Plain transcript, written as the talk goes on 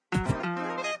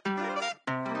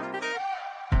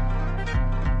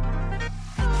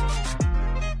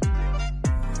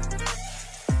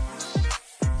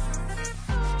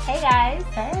guys.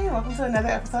 Hey, welcome to another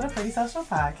episode of Pretty Social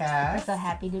Podcast. We're so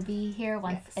happy to be here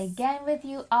once again with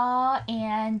you all.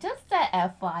 And just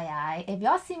a FYI, if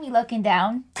y'all see me looking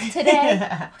down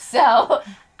today, so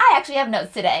I actually have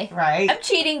notes today. Right. I'm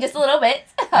cheating just a little bit.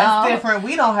 That's different.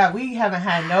 We haven't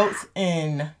had notes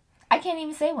in I can't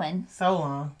even say when. so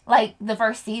long. Like the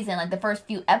first season, like the first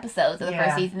few episodes of the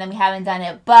first season, then we haven't done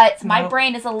it. But my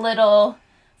brain is a little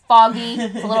foggy.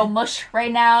 It's a little mush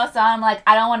right now. So I'm like,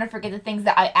 I don't want to forget the things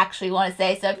that I actually want to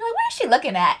say. So if you're like, what is she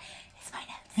looking at? It's my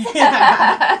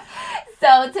notes.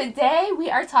 So today we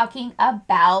are talking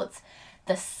about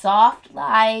the soft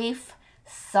life,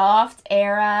 soft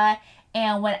era.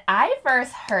 And when I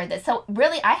first heard this, so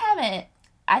really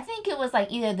I think it was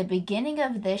like either the beginning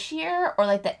of this year or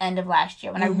like the end of last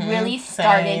year when I really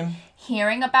started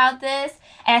hearing about this.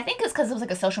 And I think it's because it was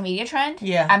like a social media trend.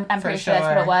 Yeah, I'm pretty sure that's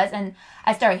what it was. And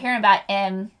I started hearing about it.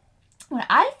 And when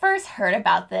I first heard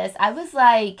about this, I was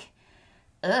like,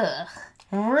 ugh.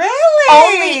 Really?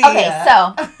 Only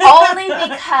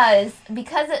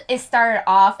because it started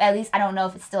off, at least I don't know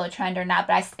if it's still a trend or not,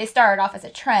 but it started off as a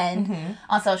trend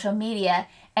on social media.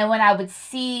 And when I would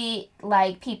see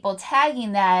like people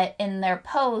tagging that in their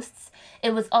posts,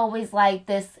 it was always like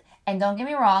this, and don't get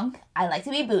me wrong, I like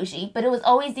to be bougie, but it was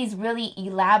always these really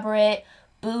elaborate,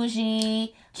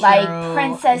 bougie, like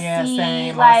princessy, yeah,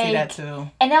 same. like I see that too.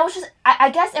 And that was just I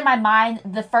guess in my mind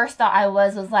the first thought I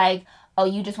was like, oh,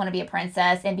 you just want to be a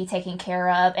princess and be taken care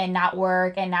of and not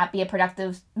work and not be a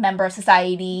productive member of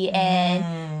society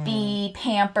and be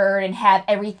pampered and have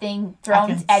everything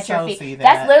thrown at your feet.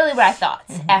 That's literally what I thought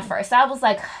at first. So I was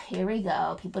like, here we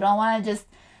go. People don't want to just...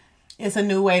 It's a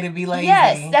new way to be lazy.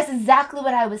 Yes, that's exactly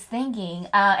what I was thinking.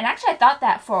 And actually I thought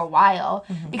that for a while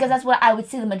because that's what I would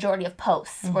see the majority of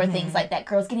posts were things like that.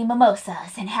 Girls getting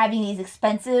mimosas and having these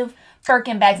expensive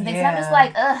Birkin bags and things. And I'm just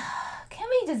like, ugh. Can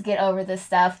we just get over this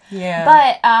stuff? Yeah.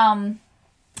 But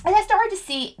as I started to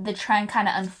see the trend kind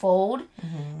of unfold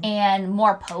and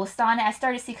more posts on it, I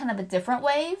started to see kind of a different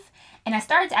wave. And I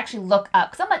started to actually look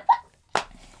up. Because I'm like,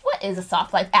 what is a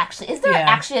soft life actually? Is there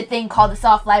actually a thing called a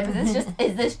soft life?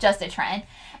 Is this just a trend?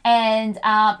 And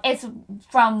it's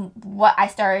from what I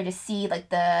started to see, like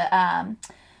the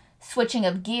switching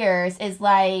of gears is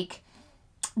like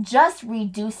just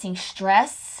reducing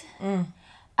stress.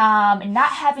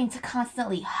 Not having to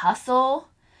constantly hustle,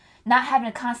 not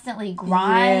having to constantly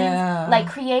grind, like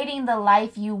creating the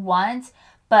life you want,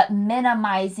 but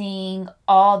minimizing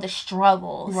all the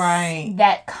struggles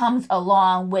that comes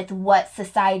along with what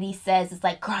society says is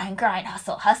like grind,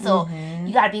 hustle.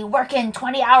 You got to be working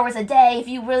 20 hours a day if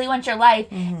you really want your life.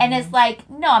 And it's like,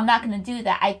 no, I'm not going to do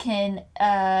that. I can,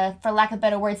 for lack of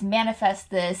better words,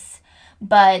 manifest this,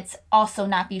 but also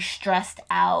not be stressed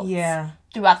out.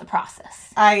 Throughout the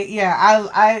process.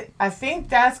 I think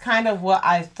that's kind of what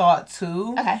I thought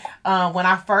too. Okay. When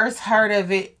I first heard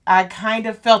of it, I kind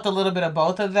of felt a little bit of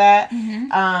both of that.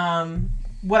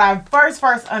 What I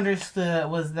first understood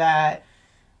was that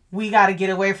we got to get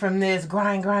away from this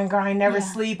grind, never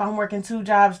sleep. I'm working 2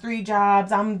 jobs, 3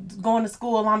 jobs. I'm going to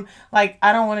school. I'm like,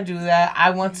 I don't want to do that. I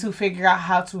want to figure out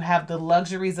how to have the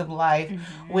luxuries of life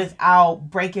without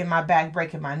breaking my back,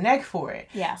 breaking my neck for it.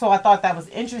 Yeah. So I thought that was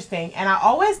interesting. And I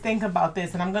always think about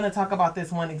this, and I'm going to talk about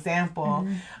this one example,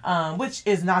 which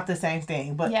is not the same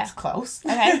thing, but it's close.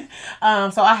 Okay.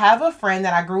 So I have a friend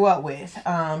that I grew up with.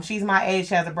 She's my age.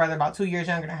 She has a brother about 2 years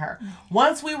younger than her.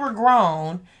 Once we were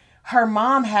grown, her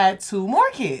mom had 2 more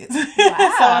kids.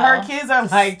 Wow. So her kids are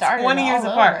like 20 years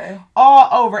apart. Over.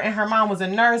 All over. And her mom was a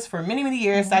nurse for many, many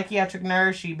years, psychiatric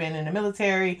nurse. She'd been in the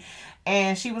military.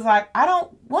 And she was like, I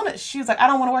don't want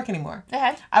to work anymore.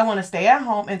 Okay. I want to stay at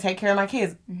home and take care of my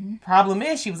kids. Problem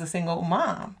is, she was a single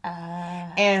mom.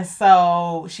 And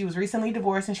so she was recently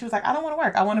divorced and she was like, I don't want to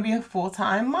work. I want to be a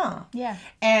full-time mom. Yeah.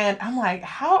 And I'm like,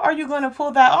 how are you going to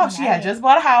pull that off? Nice. She had just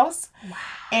bought a house. Wow.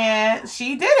 And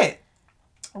she did it.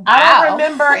 Wow. I don't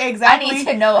remember exactly. I need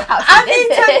to know how I need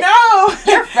to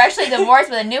know. You're freshly divorced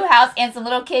with a new house and some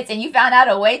little kids, and you found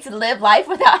out a way to live life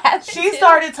without having She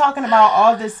started talking about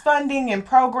all this funding and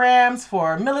programs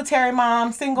for military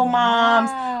moms, single moms,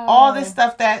 all this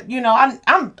stuff that,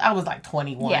 I was like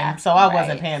 21, so I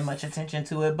wasn't paying much attention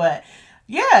to it, but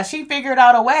yeah, she figured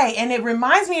out a way, and it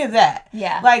reminds me of that.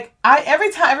 Yeah. Like, every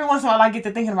once in a while, I get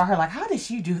to thinking about her, like, how did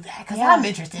she do that? Because I'm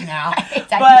interested now.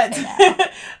 But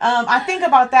I think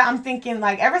about that. I'm thinking,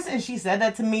 like, ever since she said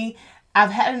that to me, I've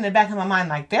had it in the back of my mind,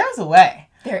 like, there's a way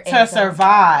to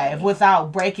survive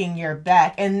without breaking your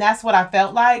back. And that's what I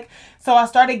felt like. So I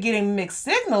started getting mixed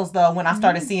signals, though, when I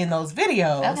started seeing those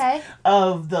videos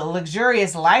of the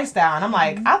luxurious lifestyle. And I'm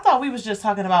like, I thought we was just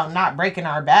talking about not breaking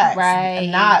our backs.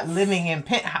 And not living in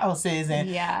penthouses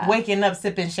and waking up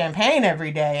sipping champagne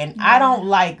every day. And I don't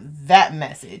like that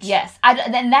message. Yes.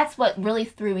 And that's what really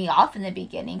threw me off in the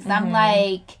beginning. Because I'm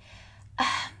like...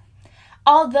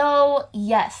 although,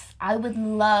 yes, I would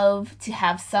love to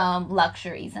have some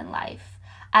luxuries in life.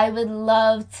 I would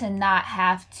love to not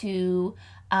have to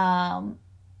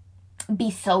be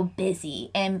so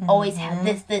busy and always have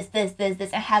this,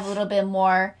 and have a little bit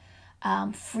more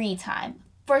free time,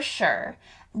 for sure.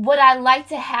 Would I like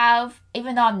to have,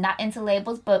 even though I'm not into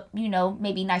labels, but, you know,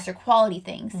 maybe nicer quality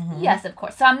things? Yes, of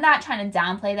course. So I'm not trying to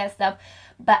downplay that stuff,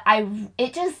 but I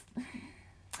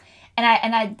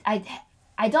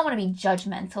don't want to be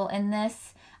judgmental in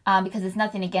this because it's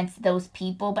nothing against those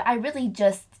people, but I really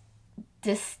just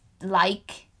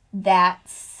dislike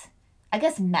that, I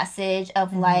guess, message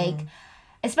of like,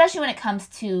 especially when it comes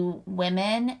to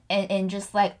women and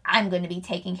just like, I'm going to be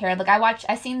taken care of. Like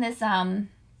I seen this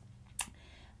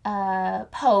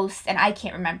post, and I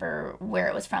can't remember where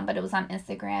it was from, but it was on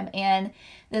Instagram, and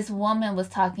this woman was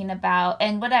talking about,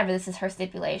 and whatever, this is her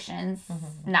stipulations,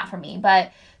 not for me,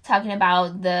 but talking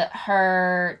about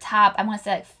her top, I want to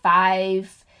say like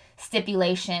 5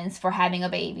 stipulations for having a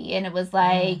baby, and it was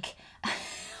like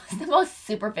the most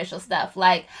superficial stuff,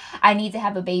 like I need to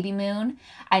have a baby moon,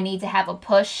 I need to have a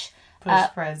push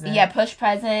present. Yeah, push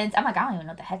presents. I'm like, I don't even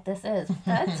know what the heck this is.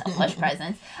 That's a push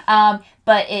present.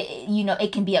 But it, you know,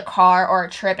 it can be a car or a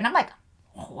trip, and I'm like,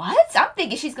 what? I'm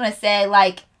thinking she's gonna say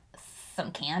like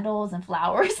some candles and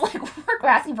flowers. Like we're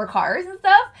asking for cars and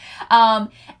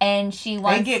stuff. And she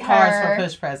wants they get cars for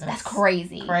push presents. That's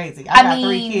crazy. Crazy. I got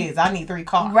 3 kids. I need 3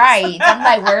 cars. Right. I'm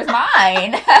like, where's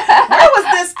mine? Where was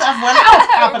this stuff when I was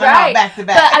popping them out back to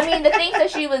back? But I mean, the things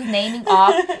that she was naming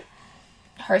off,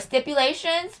 her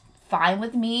stipulations, fine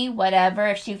with me, whatever.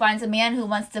 If she finds a man who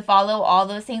wants to follow all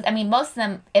those things, I mean, most of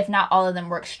them, if not all of them,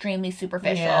 were extremely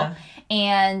superficial,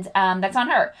 and that's on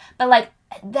her. But like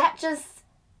that just,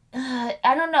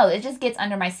 I don't know, it just gets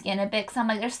under my skin a bit. Cause I'm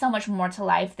like, there's so much more to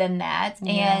life than that,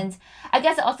 and I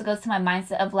guess it also goes to my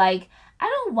mindset of like, I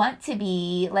don't want to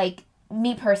be like,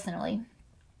 me personally,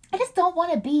 I just don't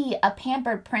want to be a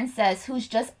pampered princess who's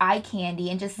just eye candy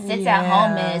and just sits at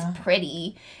home and is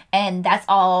pretty, and that's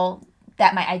all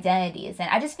that my identity is in.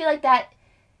 I just feel like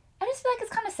it's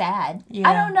kind of sad. Yeah.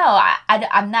 I don't know.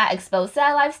 I'm not exposed to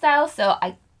that lifestyle, so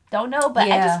I don't know, but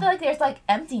I just feel like there's like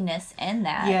emptiness in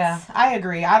that. Yeah, I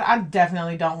agree. I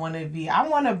definitely don't want to be. I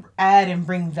want to add and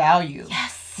bring value.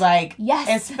 Yes. Like,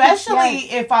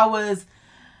 especially if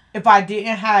I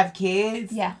didn't have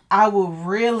kids, I would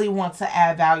really want to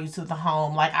add value to the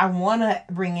home. Like, I want to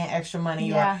bring in extra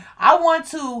money. Or I want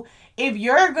to, if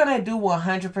you're going to do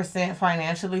 100%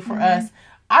 financially for us,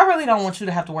 I really don't want you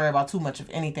to have to worry about too much of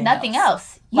anything Nothing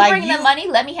else. You bring the money,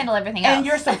 let me handle everything else. And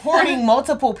you're supporting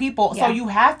multiple people, so you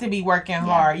have to be working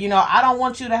hard. You know, I don't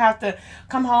want you to have to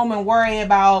come home and worry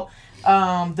about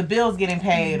the bills getting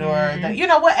paid or the, you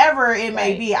know, whatever it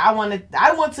may be. I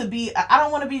don't want to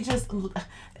be just,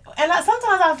 and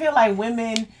sometimes I feel like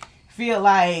women feel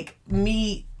like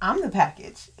me, I'm the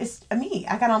package. It's me.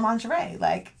 I got on lingerie.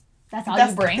 Like, that's all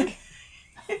you bring.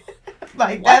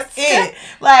 Like, that's it.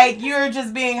 Like, you're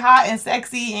just being hot and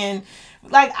sexy, and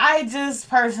like, I just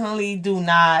personally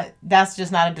that's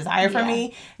just not a desire for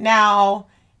me. Now,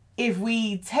 if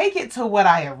we take it to what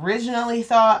I originally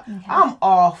thought, I'm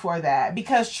all for that,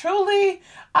 because truly,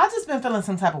 I've just been feeling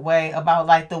some type of way about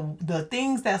like the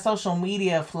things that social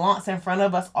media flaunts in front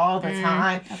of us all the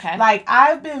time. Like,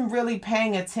 I've been really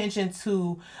paying attention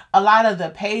to a lot of the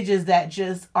pages that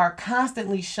just are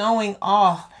constantly showing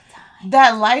off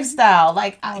that lifestyle.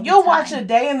 Like, you'll watch a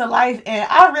day in the life, and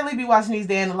I really be watching these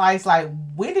day in the lives like,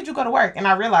 when did you go to work? And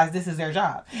I realized this is their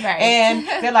job. Right. And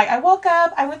they're like, I woke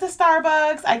up, I went to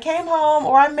Starbucks, I came home,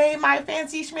 or I made my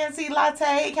fancy schmancy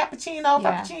latte,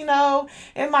 frappuccino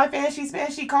in my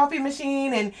fancy coffee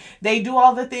machine, and they do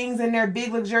all the things in their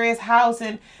big luxurious house.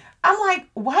 And I'm like,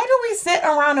 why do we sit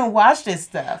around and watch this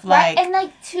stuff? Like, and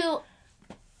like,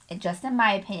 just in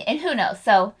my opinion, and who knows,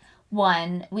 so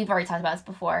one, we've already talked about this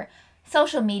before,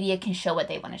 social media can show what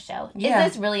they want to show. Is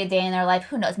this really a day in their life?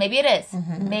 Who knows? Maybe it is.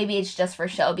 Maybe it's just for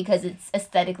show because it's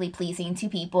aesthetically pleasing to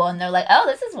people, and they're like, oh,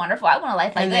 this is wonderful. I want a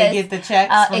life like this. And they get the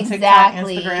checks from TikTok,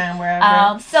 Instagram,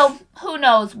 wherever. So who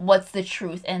knows what's the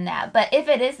truth in that? But if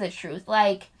it is the truth,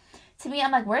 like, to me,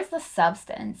 I'm like, where's the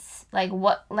substance? Like,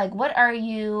 what are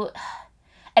you...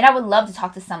 And I would love to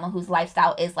talk to someone whose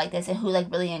lifestyle is like this and who like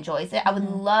really enjoys it. I would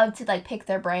love to like pick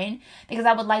their brain, because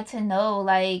I would like to know,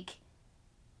 like,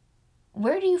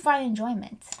 where do you find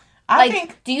enjoyment? I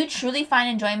think... Do you truly find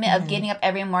enjoyment of getting up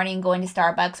every morning and going to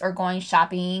Starbucks or going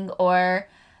shopping or...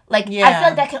 Like, I feel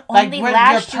like that can only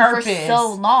last you for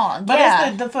so long. But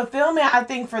it's the fulfillment, I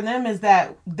think, for them is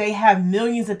that they have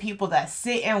millions of people that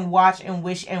sit and watch and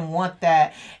wish and want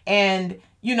that. And,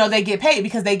 they get paid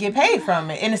because they get paid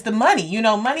from it. And it's the money.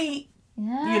 Money,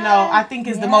 I think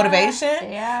is the motivation.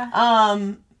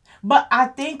 Yeah. But I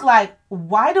think, like,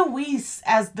 why do we,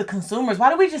 as the consumers,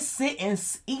 why do we just sit and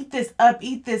eat this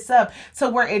up to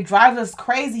where it drives us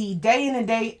crazy day in and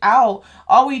day out?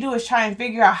 All we do is try and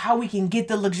figure out how we can get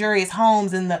the luxurious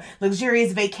homes and the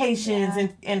luxurious vacations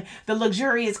and the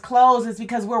luxurious clothes. It's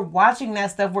because we're watching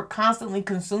that stuff. We're constantly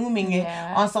consuming it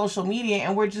on social media.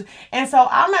 And so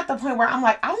I'm at the point where I'm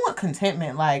like, I want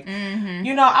contentment. Like,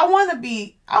 I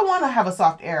want to have a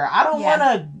soft era. I don't want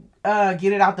to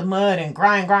get it out the mud and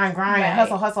grind and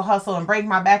hustle and break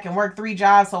my back and work 3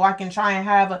 jobs so I can try and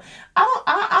have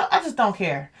I just don't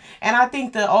care. And I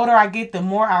think the older I get, the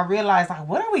more I realize, like,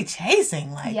 what are we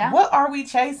chasing? Like, what are we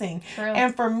chasing? True.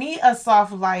 And for me, a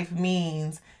soft life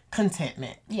means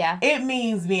contentment. Yeah. It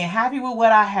means being happy with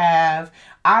what I have.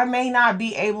 I may not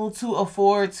be able to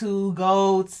afford to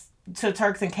go to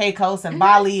Turks and Caicos and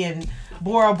Bali and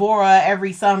Bora Bora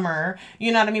every summer,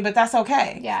 you know what I mean? But that's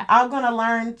okay. Yeah. I'm going to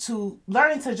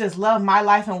learn to just love my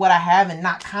life and what I have and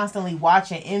not constantly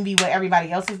watch and envy what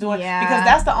everybody else is doing. Yeah. Because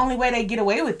that's the only way they get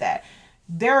away with that.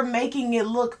 They're making it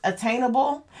look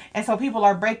attainable. And so people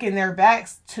are breaking their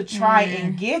backs to try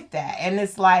and get that. And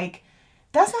it's like,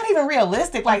 that's not even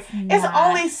realistic. Like, it's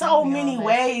only so many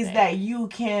ways that you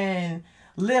can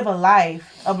live a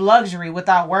life of luxury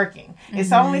without working.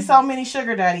 It's only so many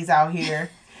sugar daddies out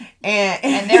here.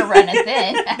 And they're running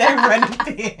thin. They're running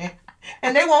thin.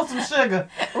 And they want some sugar.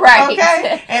 Right.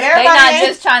 Okay? And they're not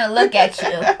just trying to look at you.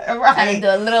 Right. Trying to do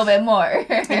a little bit more.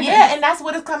 Yeah, and that's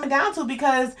what it's coming down to,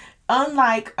 because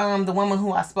unlike the woman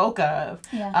who I spoke of,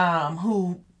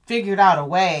 who figured out a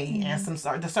way and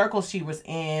the circles she was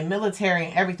in, military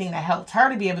and everything that helped her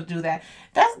to be able to do that,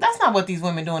 that's not what these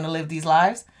women doing to live these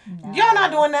lives. No. Y'all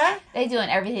not doing that. They're doing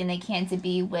everything they can to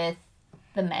be with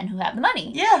the men who have the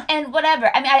money. Yeah. And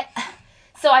whatever. I mean,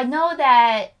 I know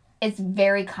that it's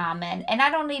very common, and I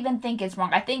don't even think it's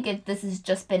wrong. I think this has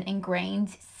just been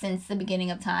ingrained since the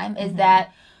beginning of time, is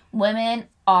that women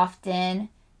often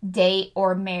date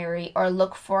or marry or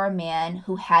look for a man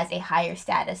who has a higher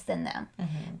status than them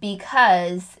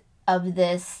because of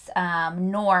this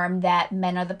norm that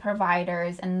men are the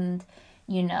providers and,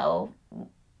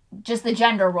 just the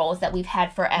gender roles that we've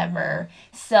had forever.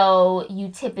 So you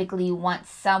typically want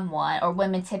someone, or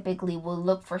women typically will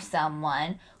look for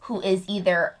someone who is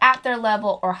either at their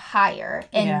level or higher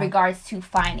in regards to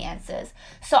finances.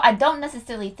 So I don't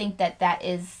necessarily think that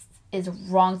is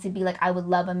wrong to be like, I would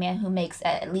love a man who makes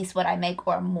at least what I make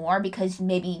or more, because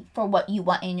maybe for what you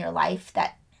want in your life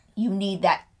that you need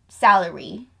that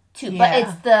salary too.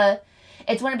 But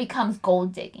it's when it becomes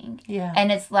gold digging. Yeah.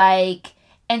 And it's like,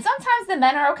 and sometimes the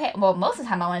men are okay. Well, most of the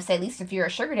time I want to say, at least if you're a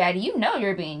sugar daddy,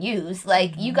 you're being used.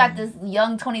 Like, you got this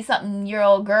young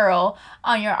 20-something-year-old girl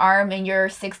on your arm and you're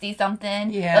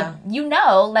 60-something. Yeah.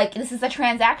 Like, this is a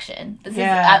transaction. This is,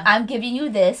 I'm giving you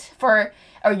this or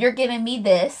you're giving me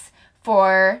this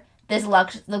for this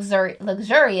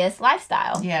luxurious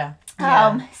lifestyle. Yeah.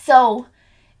 So,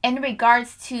 in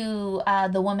regards to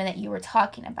the woman that you were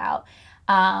talking about,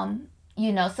 so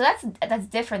that's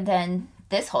different than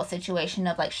this whole situation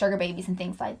of like sugar babies and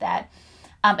things like that.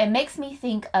 It makes me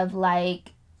think of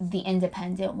like the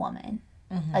independent woman.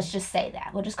 Let's just say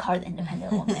that. We'll just call her the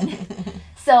independent woman.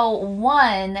 So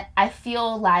one, I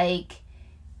feel like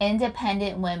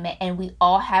independent women, and we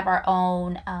all have our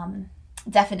own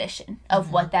definition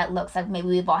of what that looks like. Maybe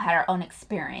we've all had our own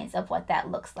experience of what that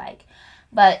looks like.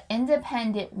 But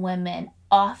independent women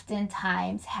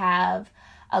oftentimes have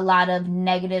a lot of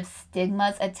negative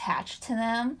stigmas attached to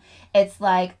them. It's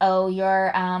like, oh,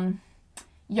 you're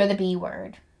the B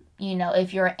word,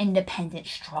 if you're an independent,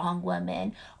 strong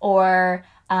woman, or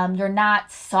you're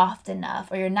not soft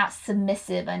enough, or you're not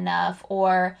submissive enough,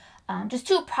 or just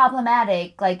too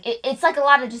problematic. Like, it's like a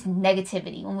lot of just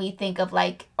negativity when we think of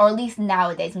like, or at least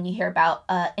nowadays when you hear about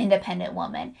independent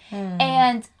woman.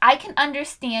 And I can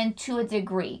understand to a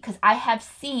degree, because I have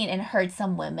seen and heard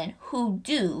some women who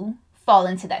do fall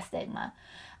into that stigma.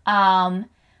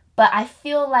 But I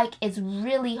feel like it's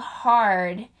really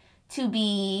hard to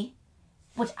be,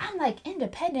 which I'm like,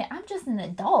 independent, I'm just an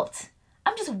adult.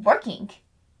 I'm just working.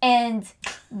 and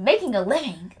making a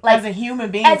living. Like, as a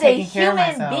human being, as a taking care of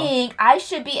human myself. being, I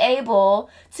should be able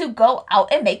to go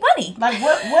out and make money. Like,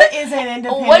 what is an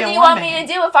independent What do you want woman? me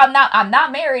to do if I'm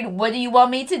not married? What do you want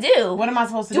me to do? What am I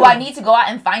supposed to do? Do I need to go out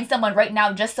and find someone right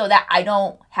now just so that I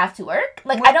don't have to work?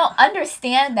 Like, I don't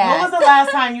understand that. When was the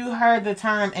last time you heard the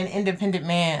term an independent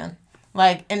man?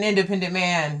 Like, an independent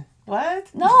man.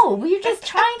 What? No, we're just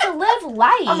trying to live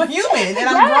life. I'm a human and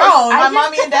I'm grown. My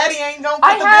mommy and daddy ain't gonna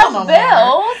put the bill no more. I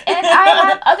have bills and I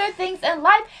have other things in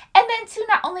life. And then too,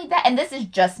 not only that, and this is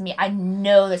just me. I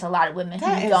know there's a lot of women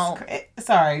who don't.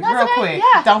 Sorry, real quick.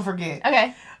 Yeah. Don't forget.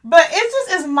 Okay. But it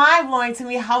just is mind blowing to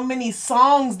me how many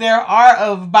songs there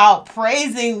are about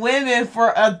praising women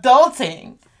for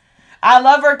adulting. I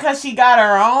love her because she got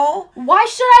her own. Why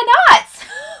should I not?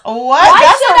 What? Why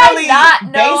That's should a really I not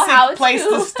know basic how place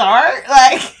to start.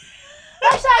 Like,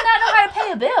 why should I not know how to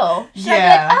pay a bill? Should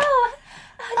yeah. I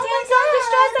be like, damn, so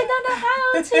distressed, I don't know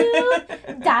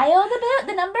how to dial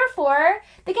the number for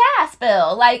the gas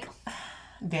bill. Like,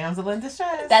 damsel in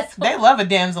distress. They love a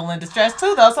damsel in distress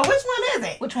too, though. So which one is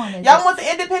it? Which one is y'all want the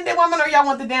independent woman or y'all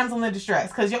want the damsel in distress?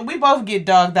 Because we both get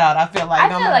dogged out. I feel like.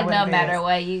 No matter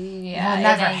what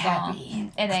never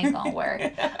happy. It ain't gonna work.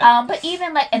 But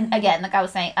even like, and again, like I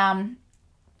was saying,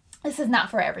 this is not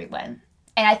for everyone.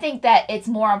 And I think that it's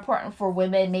more important for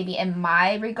women, maybe in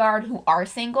my regard, who are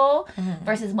single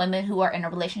versus women who are in a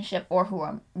relationship or who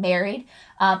are married.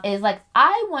 Is like,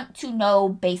 I want to know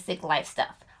basic life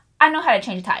stuff. I know how to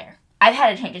change a tire. I've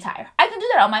had to change a tire. I can do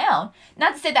that on my own.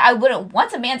 Not to say that I wouldn't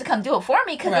want a man to come do it for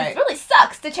me, because it really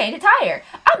sucks to change a tire.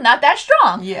 I'm not that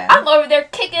strong. Yeah. I'm over there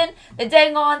kicking the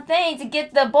dang on thing to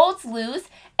get the bolts loose,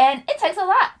 and it takes a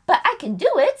lot. But I can do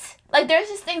it. Like, there's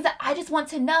just things that I just want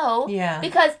to know. Yeah.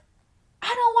 Because I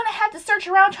don't want to have to search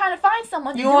around trying to find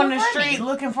someone to do it for me. You on the street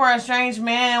looking for a strange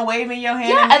man, waving your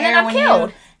hand in the and then air I'm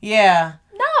killed. Yeah.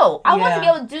 No, I want to be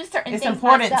able to do certain things. It's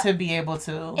important myself. to be able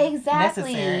to.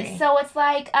 Exactly. Necessary. So it's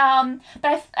like,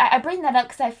 but I bring that up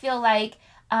because I feel like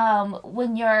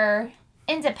when you're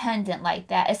independent like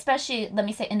that, especially, let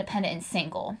me say independent and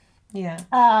single. Yeah.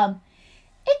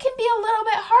 It can be a little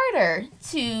bit harder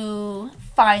to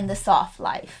find the soft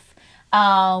life.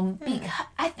 Because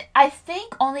I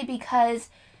think only because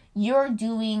you're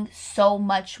doing so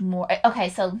much more. Okay,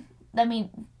 so let me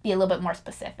be a little bit more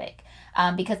specific.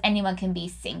 Because anyone can be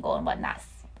single and whatnot.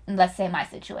 Let's say my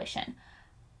situation.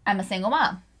 I'm a single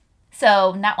mom.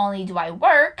 So not only do I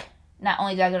work, not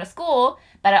only do I go to school,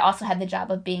 but I also have the job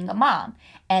of being a mom.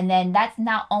 And then that's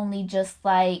not only just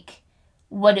like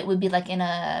what it would be like in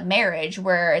a marriage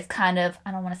where it's kind of,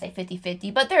 I don't want to say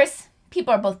 50-50, but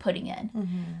people are both putting in.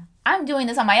 Mm-hmm. I'm doing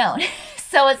this on my own.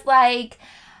 So it's like,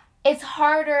 it's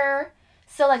harder.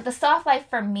 So like the soft life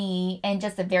for me, in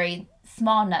just a very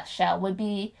small nutshell, would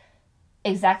be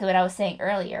exactly what I was saying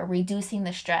earlier, reducing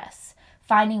the stress,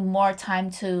 finding more time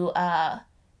to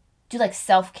do like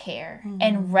self-care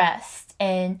and rest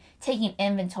and taking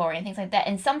inventory and things like that.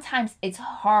 And sometimes it's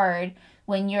hard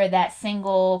when you're that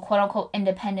single, quote-unquote,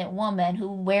 independent woman who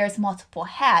wears multiple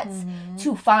hats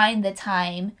to find the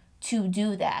time to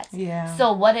do that. Yeah.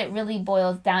 So what it really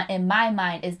boils down, in my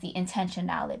mind, is the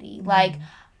intentionality. Like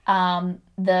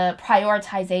the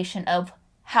prioritization of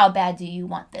how bad do you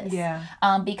want this? Yeah.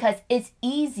 Because it's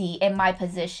easy in my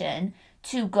position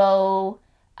to go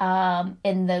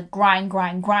in the grind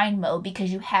mode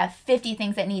because you have 50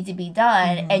 things that need to be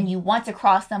done and you want to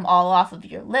cross them all off of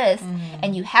your list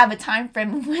and you have a time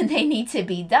frame when they need to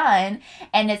be done.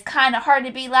 And it's kind of hard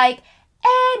to be like,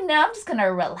 no, I'm just going to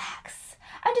relax.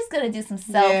 I'm just going to do some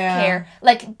self-care. Yeah.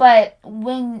 Like, but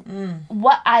when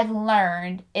what I've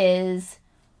learned is,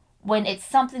 when it's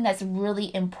something that's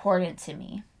really important to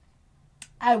me,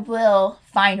 I will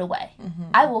find a way.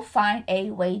 I will find a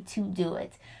way to do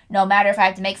it. No matter if I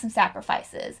have to make some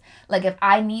sacrifices. Like if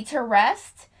I need to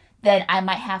rest, then I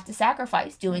might have to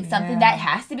sacrifice doing something that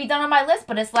has to be done on my list.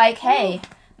 But it's like, hey,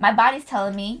 my body's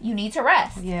telling me you need to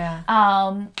rest. Yeah.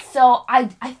 So I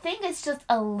think it's just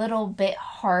a little bit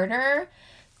harder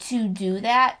to do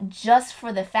that, just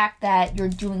for the fact that you're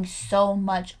doing so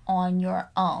much on your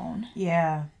own.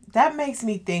 Yeah. That makes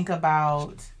me think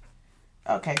about,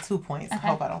 2 points. Okay. I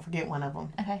hope I don't forget one of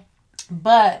them. Okay.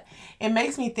 But it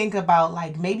makes me think about,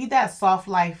 like, maybe that soft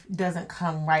life doesn't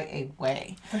come right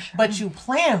away. For sure. But you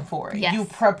plan for it. Yes. You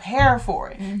prepare for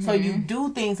it. So you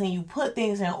do things and you put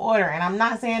things in order. And I'm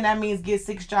not saying that means get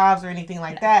 6 jobs or anything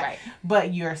like that. Right.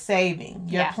 But you're saving.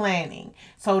 You're planning.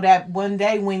 So that one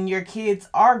day when your kids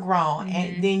are grown,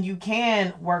 and then you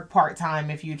can work part-time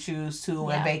if you choose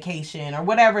to, and vacation or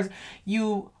whatever,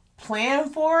 you plan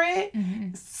for it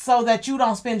so that you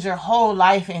don't spend your whole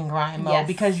life in grind mode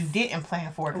because you didn't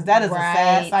plan for it. Because that is a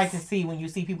sad sight to see when you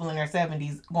see people in their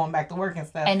 70s going back to work and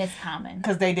stuff. And it's common.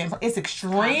 Because they didn't. It's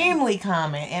extremely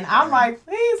common. And I'm like,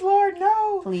 please, Lord,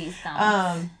 no. Please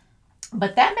don't.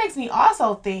 But that makes me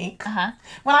also think,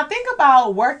 when I think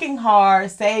about working hard,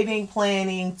 saving,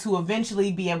 planning to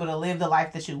eventually be able to live the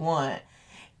life that you want,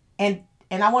 and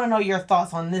I want to know your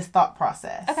thoughts on this thought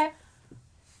process. Okay.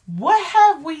 What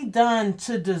have we done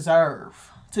to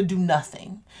deserve to do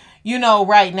nothing? You know,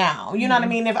 right now. You know what I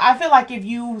mean? If I feel like if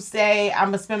you say I'm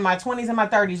going to spend my 20s and my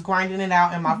 30s grinding it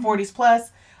out and my 40s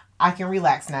plus, I can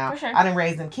relax now. For sure. I done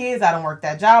raised them kids. I done worked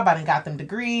that job. I done got them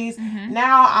degrees.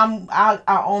 Now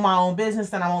I own my own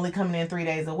business and I'm only coming in 3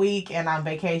 days a week and I'm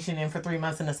vacationing for 3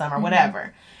 months in the summer,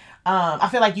 whatever. I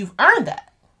feel like you've earned that.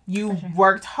 You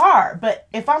worked hard. But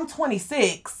if I'm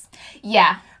 26,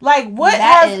 like what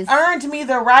has earned me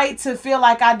the right to feel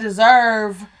like I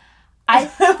deserve? I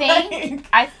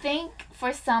think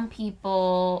for some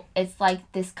people it's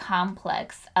like this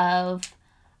complex of,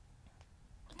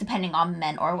 depending on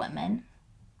men or women,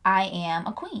 I am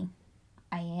a queen.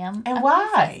 I am. And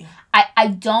why? I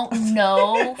don't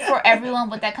know for everyone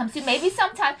what that comes to. Maybe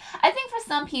sometimes, I think for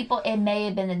some people it may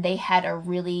have been that they had a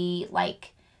really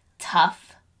like tough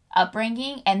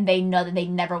upbringing and they know that they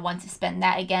never want to spend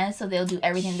that again, so they'll do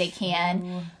everything they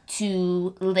can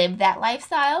to live that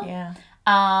lifestyle.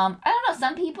 I don't know,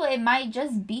 some people it might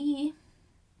just be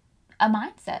a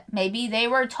mindset. Maybe they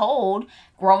were told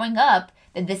growing up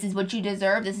that this is what you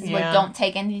deserve, this is what, don't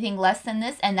take anything less than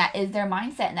this, and that is their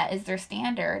mindset and that is their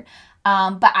standard.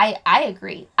 But I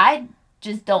agree. I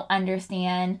just don't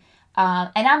understand.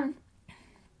 And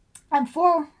I'm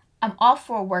all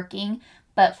for working,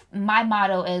 but my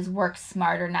motto is work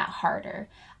smarter, not harder.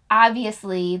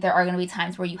 Obviously, there are going to be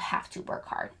times where you have to work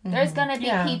hard. There's going to be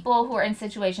people who are in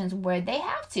situations where they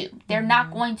have to. They're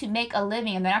not going to make a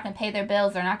living and they're not going to pay their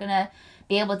bills. They're not going to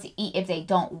be able to eat if they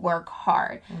don't work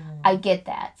hard. I get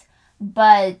that.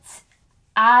 But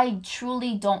I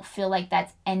truly don't feel like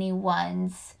that's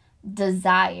anyone's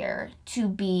desire to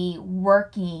be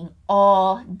working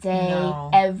all day,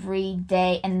 every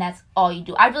day, and that's all you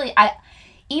do.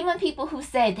 Even people who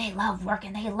say they love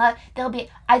working,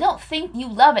 I don't think you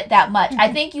love it that much.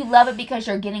 I think you love it because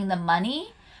you're getting the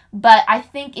money. But I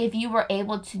think if you were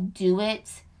able to do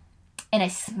it in a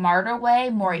smarter way,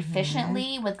 more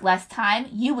efficiently, with less time,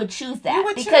 you would choose that. You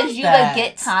would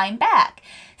get time back.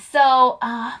 So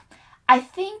I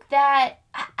think that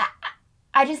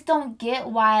I just don't get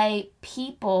why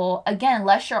people, again,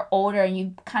 unless you're older and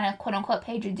you kind of quote unquote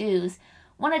paid your dues,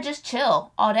 want to just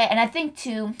chill all day. And I think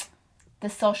too, the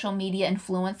social media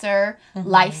influencer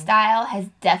lifestyle has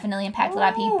definitely impacted a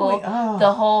lot of people.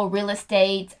 The whole real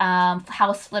estate,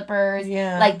 house flippers,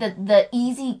 like the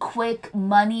easy, quick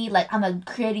money. Like, I'm going to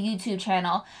create a YouTube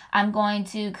channel. I'm going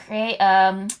to create,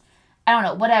 I don't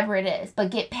know, whatever it is, but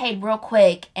get paid real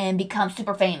quick and become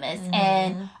super famous.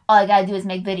 And all I got to do is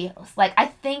make videos. Like, I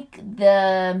think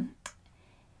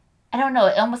I don't know,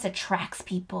 it almost attracts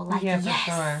people. Like,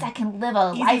 I can live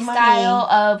a easy lifestyle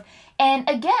of... And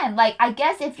again, like, I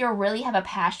guess if you really have a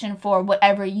passion for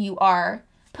whatever you are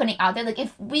putting out there, like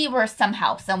if we were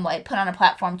somehow, some way put on a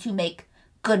platform to make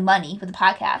good money with a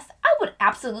podcast, I would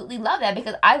absolutely love that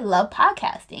because I love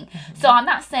podcasting. So I'm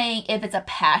not saying if it's a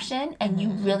passion and you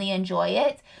really enjoy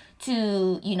it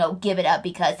to, give it up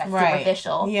because that's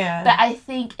superficial. But I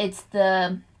think it's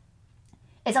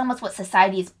almost what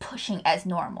society is pushing as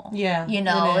normal.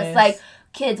 It's like,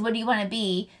 kids, what do you want to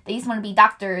be? They used to want to be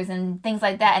doctors and things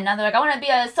like that. And now they're like, I want to be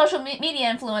a social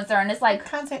media influencer. And it's like...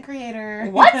 content creator.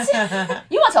 What?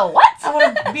 You want to what? I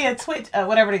want to be a Twitch,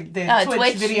 whatever the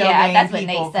Twitch video game that's what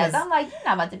people. Nate says. I'm like, you're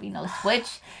not about to be no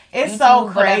Twitch. It's YouTube, so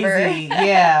crazy.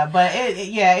 But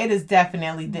it is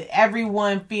definitely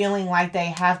everyone feeling like they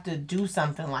have to do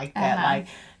something like that. Like,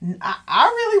 I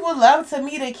really would love to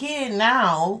meet a kid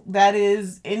now that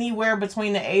is anywhere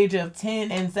between the age of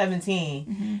 10 and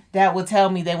 17 that would tell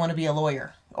me they want to be a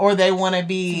lawyer or they want to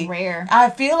be... It's rare.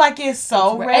 I feel like it's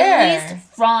so rare. At least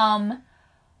from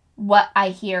what I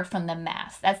hear from the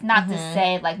mass. That's not to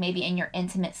say, like, maybe in your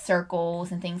intimate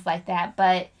circles and things like that,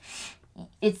 but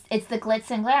it's the glitz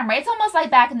and glamour. It's almost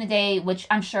like back in the day, which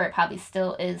I'm sure it probably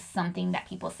still is something that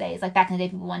people say. It's like back in the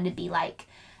day, people wanted to be like...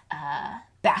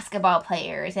 basketball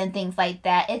players and things like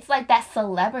that. It's like that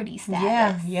celebrity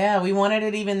status. Yeah, we wanted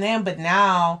it even then, but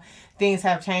now things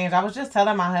have changed. I was just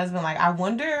telling my husband, like, I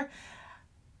wonder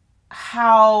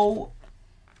how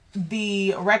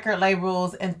the record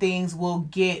labels and things will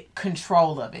get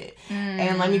control of it.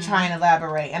 And let me try and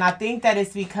elaborate. And I think that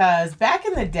it's because back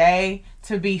in the day,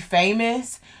 to be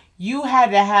famous, you had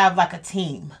to have like a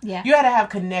team. Yeah. You had to have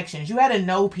connections. You had to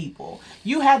know people.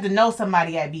 You had to know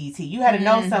somebody at BET. You had to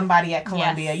know somebody at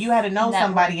Columbia. Yes. You had to know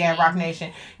somebody at Roc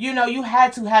Nation. You know, you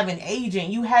had to have an agent.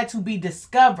 You had to be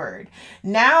discovered.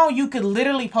 Now you could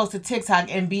literally post a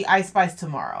TikTok and be Ice Spice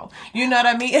tomorrow. You know what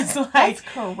I mean? It's like that's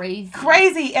crazy.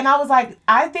 Crazy. And I was like,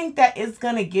 I think that it's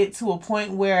gonna get to a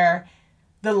point where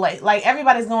like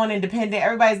everybody's going independent,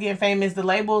 everybody's getting famous, the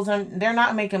labels they're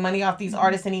not making money off these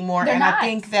artists anymore. They're and not. I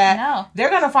think that they're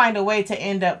gonna find a way to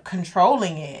end up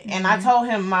controlling it. And I told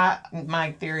him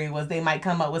my theory was they might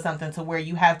come up with something to where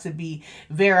you have to be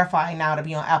verified now to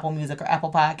be on Apple Music or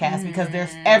Apple Podcasts because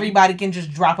everybody can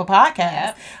just drop a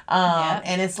podcast.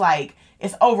 And it's like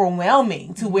it's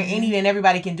overwhelming to where any and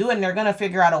everybody can do it, and they're gonna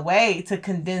figure out a way to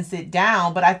condense it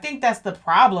down. But I think that's the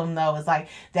problem, though, is like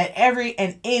that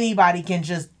anybody can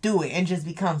just do it and just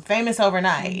become famous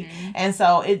overnight. And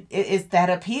so it's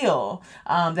that appeal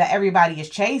that everybody is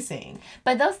chasing.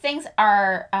 But those things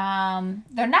are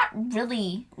they're not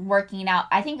really working out.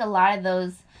 I think a lot of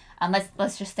those.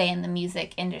 Let's just stay in the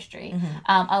music industry.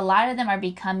 A lot of them are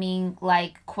becoming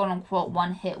like quote unquote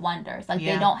one hit wonders. Like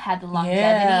they don't have the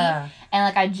longevity. And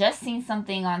like I just seen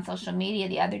something on social media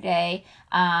the other day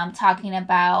talking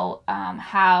about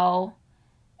how,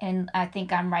 and I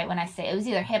think I'm right when I say it was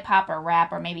either hip hop or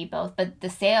rap or maybe both, but the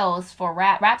sales for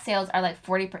rap sales are like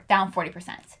down 40%.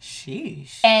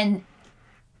 Sheesh. And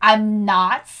I'm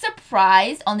not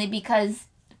surprised only because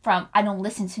I don't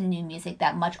listen to new music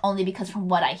that much, only because from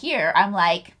what I hear, I'm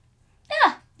like,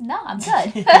 no, I'm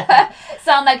good.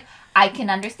 So I'm like, I can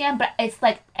understand, but it's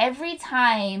like every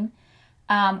time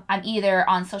I'm either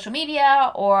on social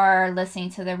media or listening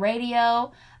to the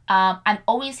radio, I'm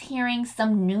always hearing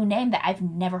some new name that I've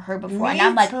never heard before. And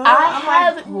I'm like, I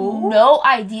have no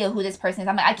idea who this person is.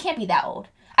 I'm like, I can't be that old.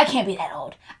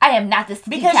 I am not this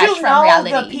because detached from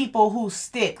reality. The people who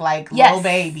stick, like Lil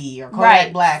Baby or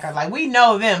Kodak Black, or like we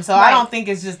know them. So I don't think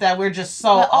it's just that we're just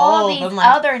so but old. All these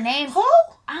other names. Who?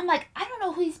 I'm like, I don't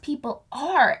know who these people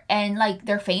are, and like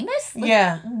they're famous.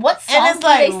 Like, what what song do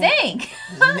they sing?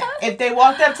 If they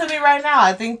walked up to me right now,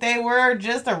 I think they were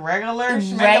just a regular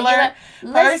person.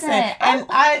 Listen,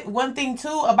 and one thing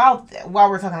too about while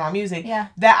we're talking about music,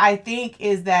 that I think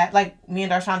is that like me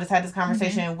and Darshawn just had this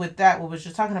conversation with that what we was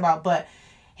just talking about, but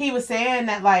he was saying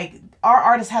that like our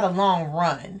artists had a long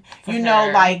run. For you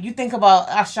know, like you think about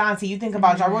Ashanti, you think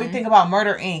about Ja Rule, you think about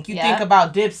Murder Inc., you think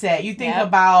about Dipset, you think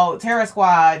about Terror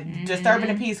Squad, Disturbing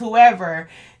the Peace, whoever.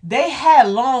 They had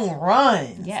long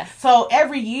runs. Yes. So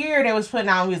every year they was putting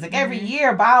out music. Every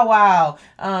year, Bow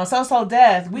Wow, So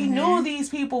Death. We knew these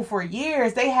people for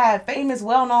years. They had famous,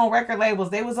 well-known record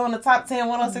labels. They was on the top 10,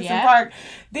 106 in Park.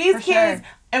 These kids,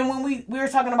 and when we were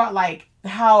talking about like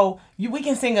how we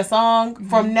can sing a song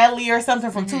from Nelly or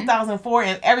something from 2004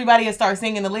 and everybody will start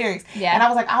singing the lyrics. Yeah. And I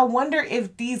was like, I wonder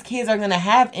if these kids are going to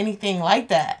have anything like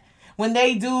that. When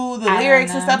they do the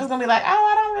lyrics and stuff, it's going to be like, oh,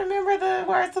 I don't remember the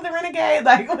words to the Renegade.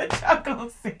 Like, what y'all going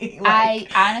to sing?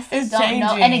 Like, I honestly don't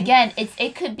know. And again,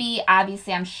 it could be,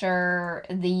 obviously, I'm sure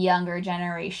the younger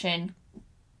generation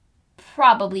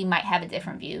probably might have a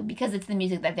different view because it's the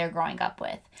music that they're growing up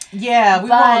with. Yeah, we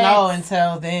won't know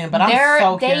until then, but I'm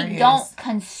so curious. They don't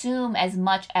consume as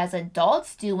much as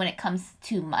adults do when it comes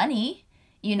to money.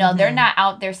 You know, they're not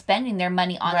out there spending their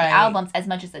money on the albums as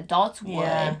much as adults would.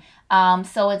 Yeah.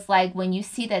 So it's like when you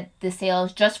see that the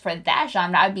sales just for that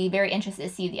genre, I'd be very interested to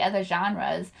see the other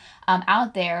genres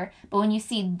out there. But when you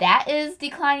see that is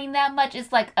declining that much,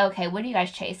 it's like, okay, what are you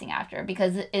guys chasing after?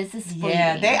 Because is this fleeting?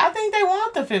 Yeah, I think they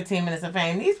want the 15 minutes of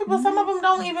fame. These people, some of them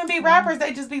don't even be rappers.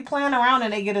 They just be playing around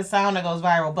and they get a sound that goes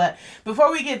viral. But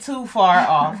before we get too far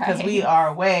off, because we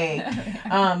are way,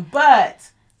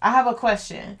 but I have a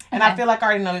question. And I feel like I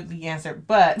already know the answer.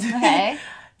 But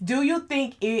do you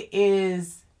think it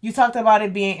is... You talked about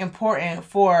it being important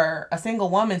for a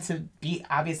single woman to be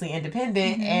obviously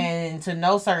independent and to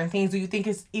know certain things. Do you think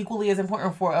it's equally as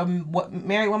important for a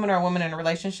married woman or a woman in a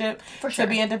relationship to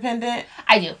be independent?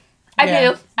 I do. I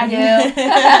do.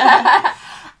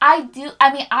 I do.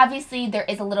 I mean, obviously, there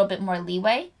is a little bit more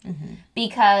leeway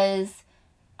because...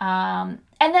 and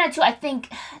then, too, I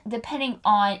think depending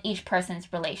on each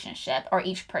person's relationship or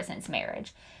each person's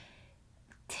marriage,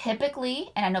 typically,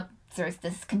 and I know...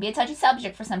 this can be a touchy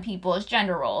subject for some people as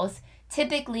gender roles.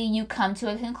 Typically, you come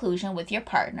to a conclusion with your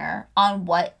partner on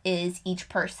what is each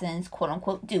person's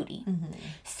quote-unquote duty.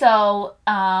 So,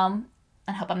 I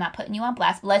hope I'm not putting you on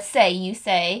blast, but let's say you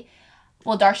say,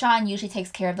 well, Darshawn usually takes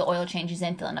care of the oil changes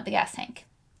and filling up the gas tank.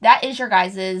 That is your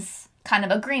guys' kind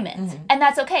of agreement. And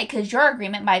that's okay, because your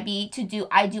agreement might be to do,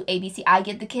 I do ABC, I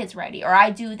get the kids ready, or I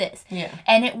do this. Yeah.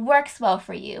 And it works well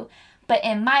for you. But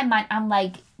in my mind, I'm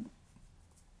like,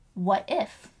 what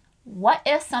if? What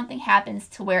if something happens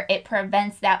to where it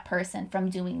prevents that person from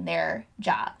doing their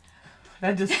job?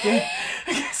 That just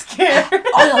scared.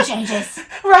 Oil changes.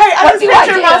 Right. I What just do I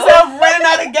picture do? myself running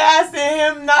out of gas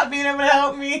and him not being able to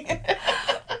help me.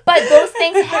 But those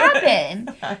things happen.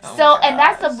 Oh, So, and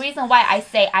that's gosh. the reason why I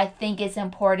say I think it's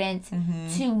important Mm-hmm.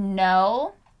 to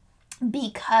know,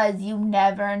 because you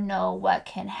never know what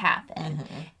can happen.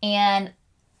 Mm-hmm. And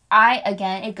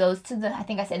again, it goes to I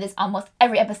think I say this almost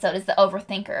every episode, is the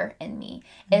overthinker in me.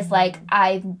 It's Mm-hmm. like,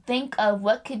 I think of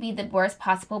what could be the worst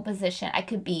possible position I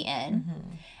could be in, Mm-hmm.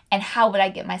 and how would I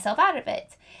get myself out of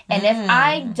it. And if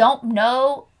I don't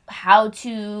know how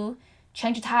to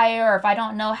change a tire, or if I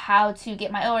don't know how to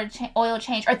get my oil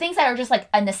change, or things that are just like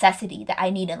a necessity that I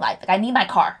need in life, like I need my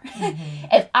car.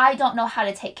 If I don't know how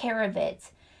to take care of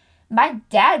it, my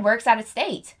dad works out of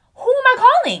state. Who am I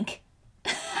calling?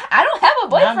 I don't have a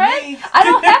Not boyfriend. me. I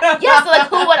don't have, yeah, so like,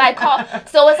 who would I call?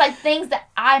 So it's like things that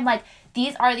I'm like,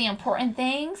 these are the important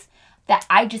things that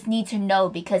I just need to know,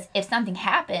 because if something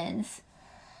happens,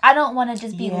 I don't want to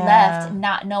just be Yeah. left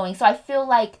not knowing. So I feel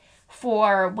like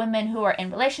for women who are in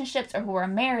relationships or who are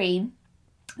married,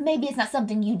 maybe it's not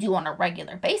something you do on a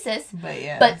regular basis, But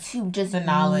yeah. but to just The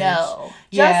knowledge. know.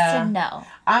 Just Yeah. to know.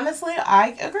 Honestly, I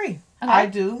agree. Okay. I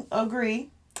do agree.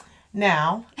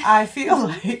 Now, I feel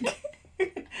like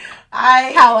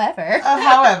However,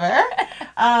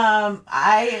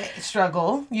 I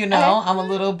struggle, you know, Okay. I'm a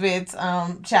little bit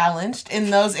challenged in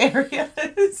those areas.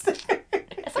 it's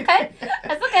okay.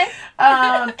 That's okay.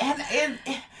 And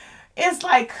it's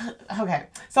like, okay,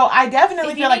 so I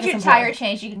definitely If you feel like need it's your tire important.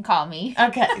 changed, you can call me.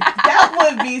 Okay, that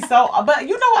would be so, but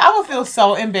you know what, I would feel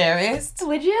so embarrassed.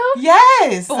 Would you?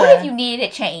 Yes. But what if you needed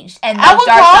it changed and I would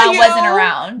call Darshawn you, wasn't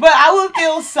around? but I would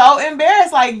feel so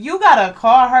embarrassed. Like, you gotta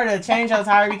call her to change your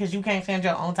tire because you can't change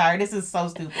your own tire. This is so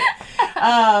stupid.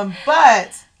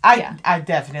 But I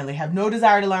definitely have no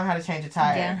desire to learn how to change a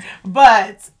tire. Yeah.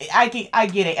 But I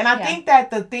get it, and I Yeah. think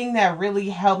that the thing that really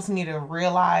helps me to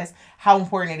realize how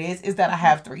important it is that I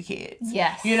have 3 kids.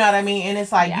 Yes. You know what I mean? And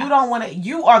it's like, Yeah. you don't want to,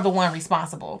 you are the one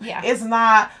responsible. Yeah. It's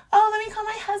not, oh, let me call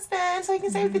my husband so he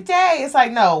can save the day. It's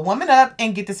like, no, woman up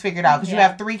and get this figured out, because you Yeah.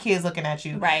 have 3 kids looking at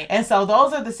you. Right. And so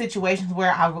those are the situations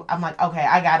where I'm like, okay,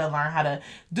 I got to learn how to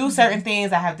do certain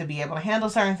things. I have to be able to handle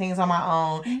certain things on my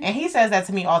own. And he says that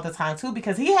to me all the time too,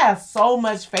 because he has so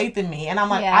much faith in me. And I'm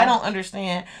like, Yeah. I don't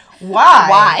understand why.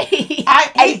 Why?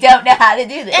 I don't know how to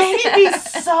do this. And he'd be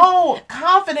so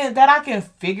confident that I can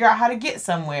figure out how to get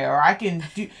somewhere, or I can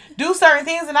do certain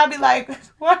things, and I'd be like,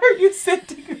 why are you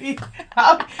sending me? He'd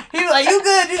be like, you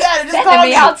good, you got it, just call Sending me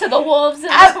me. out to the wolves in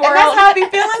And this that's world. how I be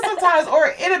feeling sometimes.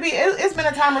 Or it's been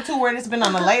a time or two where it's been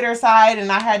on the later side,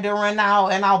 and I had to run out,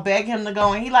 and I'll beg him to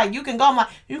go, and he like, you can go. I'm like,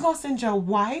 you gonna send your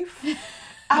wife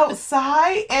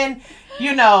outside? And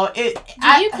you know it. Do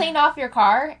you clean off your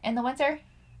car in the winter?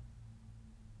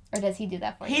 Or does he do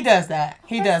that for you? He does that.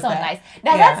 He That's does so that. nice.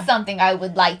 Now Yeah. that's something I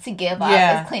would like to give up,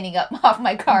 Yeah. is cleaning up off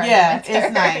my car. Yeah, in the winter.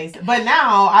 it's nice. But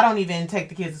now I don't even take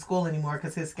the kids to school anymore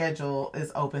because his schedule is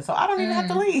open, so I don't even have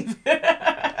to leave.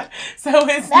 So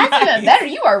it's That's nice. even better.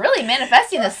 You are really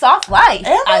manifesting the soft life.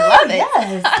 Am I love it.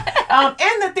 Yes.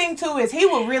 And the thing too is, he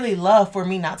would really love for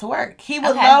me not to work. He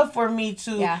would Okay. love for me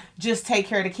to Yeah. just take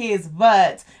care of the kids,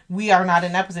 but we are not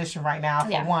in that position right now,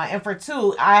 for Yeah. one. And for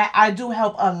two, I do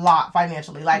help a lot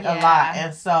financially, like a Yeah. lot.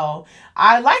 And so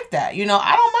I like that. You know,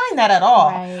 I don't mind that at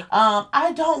all. Right.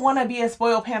 I don't want to be a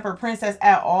spoiled pampered princess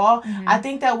at all. Mhm. I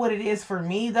think that what it is for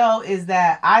me though is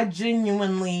that I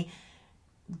genuinely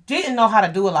didn't know how to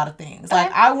do a lot of things. Okay.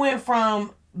 Like, I went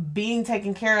from being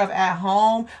taken care of at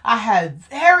home. I had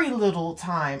very little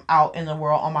time out in the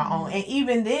world on my own. And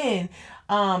even then,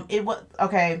 it was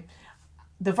okay.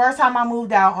 The first time I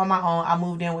moved out on my own, I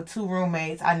moved in with 2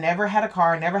 roommates. I never had a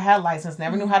car, never had a license,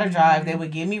 never knew how to drive. They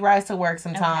would give me rides to work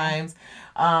sometimes.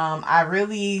 I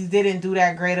really didn't do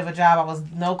that great of a job. I was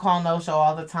no call, no show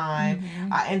all the time.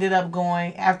 I ended up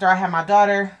going, after I had my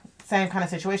daughter, same kind of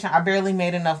situation. I barely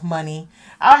made enough money.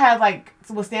 I had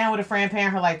was staying with a friend, paying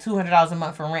her like $200 a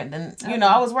month for rent. And, you know,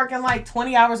 I was working like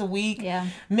 20 hours a week, Yeah.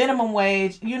 minimum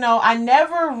wage. You know, I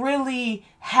never really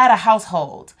had a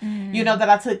household, you know, that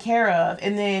I took care of.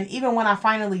 And then even when I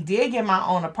finally did get my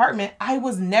own apartment, I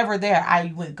was never there.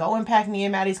 I would go and pack me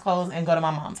and Maddie's clothes and go to my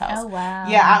mom's house. Oh, wow.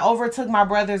 Yeah, I overtook my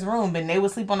brother's room, and they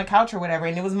would sleep on the couch or whatever.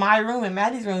 And it was my room and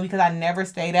Maddie's room because I never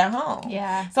stayed at home.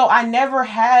 Yeah. So I never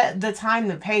had the time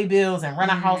to pay bills and run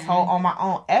a household on my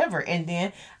own ever. And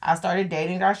then I started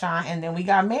dating Darshawn, and then we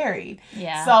got married.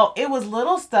 Yeah. So it was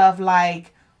little stuff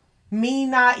like me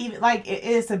not even, like,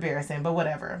 it's embarrassing, but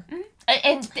whatever.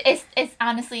 And it's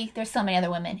honestly, there's so many other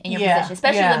women in your position,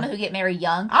 especially women who get married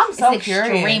young. I'm so it's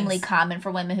extremely common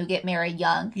for women who get married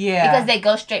young. Yeah. Because they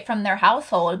go straight from their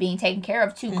household being taken care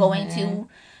of to going to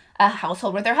a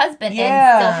household with their husband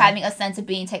and still having a sense of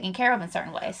being taken care of in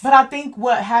certain ways. But I think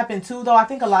what happened too, though, I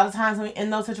think a lot of times in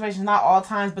those situations, not all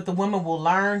times, but the woman will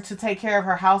learn to take care of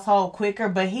her household quicker.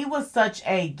 But he was such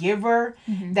a giver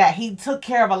that he took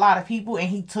care of a lot of people, and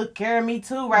he took care of me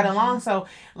too right along. So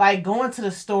like going to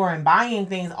the store and buying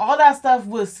things, all that stuff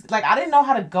was like, I didn't know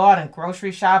how to go out and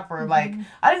grocery shop, or like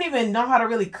I didn't even know how to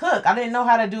really cook. I didn't know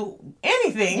how to do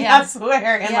anything. I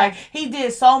swear. And like he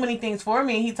did so many things for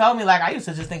me. And he told me, like, I used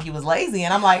to just think he was lazy,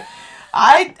 and I'm like,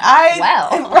 right.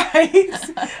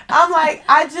 I'm like,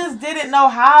 I just didn't know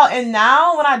how, and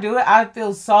now when I do it, I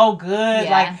feel so good.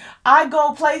 Like I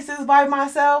go places by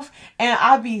myself, and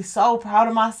I be so proud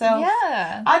of myself.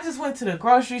 Yeah. I just went to the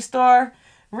grocery store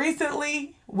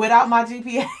recently without my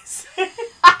GPS.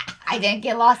 I didn't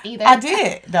get lost either. I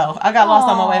did, though. I got lost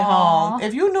on my way home.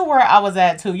 If you knew where I was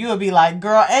at too, you would be like,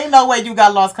 girl, ain't no way you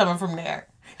got lost coming from there.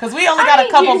 Because we only got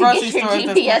a couple grocery stores.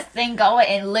 Your GPS thing going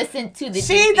and listen to the GPS.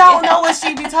 She don't know what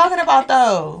she be talking about,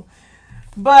 though.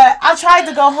 But I tried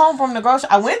to go home from the grocery.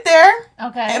 I went there.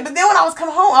 Okay. But then when I was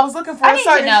coming home, I was looking for a certain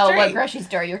street. I need to know what grocery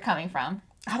store you're coming from.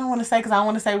 I don't want to say because I don't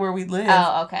want to say where we live.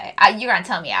 Oh, okay. You're going to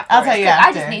tell me afterwards. I'll tell you after.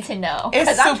 I just need to know.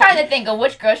 Because I'm trying to think of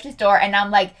which grocery store, and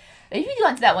I'm like, if you go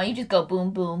into that one, you just go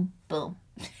boom, boom, boom.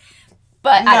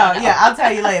 But no, I don't know. Yeah, I'll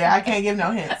tell you later. I can't give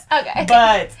no hints. Okay.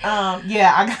 But,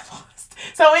 yeah, I got lost.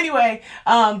 So anyway,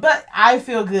 but I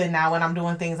feel good now when I'm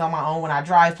doing things on my own, when I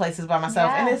drive places by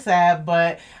myself. And it's sad,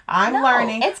 but I'm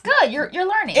learning. It's good. You're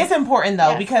learning. It's important,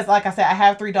 though, because like I said, I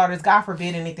have 3 daughters. God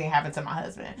forbid anything happened to my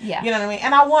husband. Yeah. You know what I mean?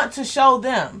 And I want to show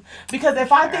them. Because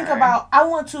if I think about, I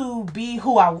want to be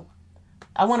who I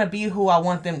want to be who I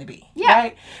want them to be. Yeah.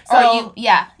 Right? So,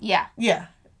 Yeah.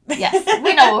 Yes,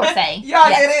 we know what we're saying. Y'all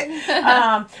get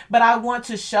it? But I want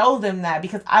to show them that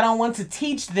because I don't want to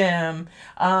teach them,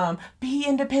 be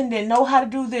independent, know how to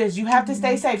do this. You have to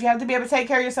stay safe. You have to be able to take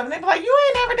care of yourself. And they be like, you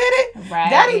ain't never did it. Right.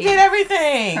 Daddy did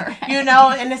everything. Right. You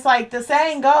know? And it's like the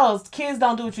saying goes, kids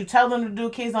don't do what you tell them to do.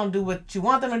 Kids don't do what you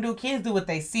want them to do. Kids do what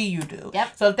they see you do.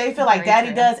 Yep. So if they feel like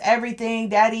daddy does everything,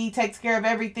 daddy takes care of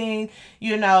everything,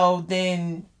 you know,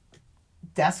 then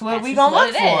that's what we gonna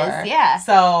look for. Yeah.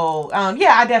 So,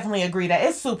 I definitely agree that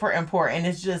it's super important.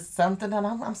 It's just something that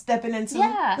I'm stepping into.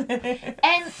 Yeah.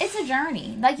 And it's a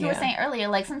journey. Like you were saying earlier,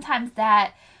 like sometimes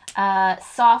that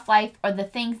soft life or the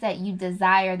things that you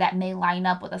desire that may line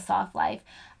up with a soft life,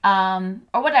 or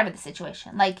whatever the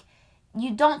situation, like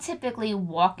you don't typically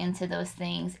walk into those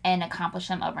things and accomplish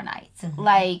them overnight.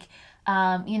 Like,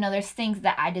 there's things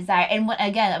that I desire. And when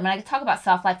I talk about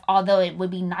soft life, although it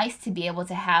would be nice to be able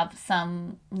to have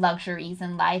some luxuries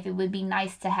in life, it would be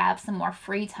nice to have some more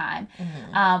free time.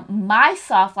 My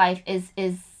soft life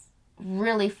is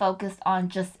really focused on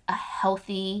just a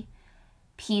healthy,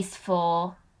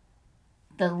 peaceful,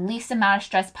 the least amount of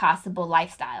stress possible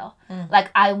lifestyle. Like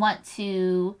I want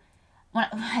to, when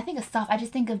I think of soft, I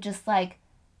just think of just like,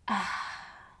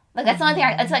 like that's the only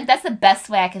thing. It's like that's the best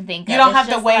way I can think of. You don't have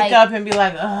to wake up and be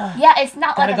like, ugh. Yeah, it's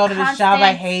not like go to this job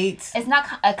I hate. It's not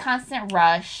a constant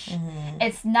rush.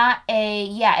 It's not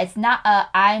it's not a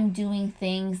I'm doing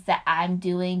things that I'm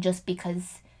doing just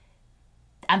because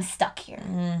I'm stuck here.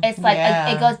 It's like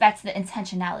it goes back to the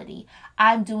intentionality.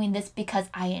 I'm doing this because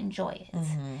I enjoy it,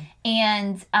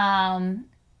 and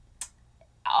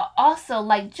also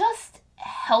like just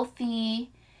healthy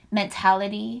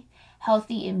mentality,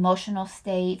 healthy emotional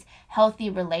state, healthy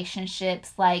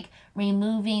relationships, like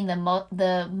removing the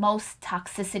most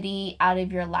toxicity out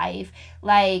of your life.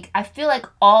 Like I feel like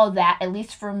all that, at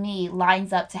least for me,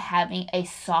 lines up to having a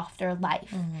softer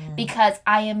life because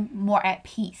I am more at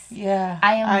peace. Yeah,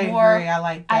 I agree. I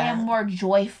like that. I am more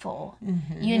joyful,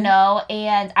 you know,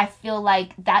 and I feel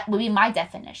like that would be my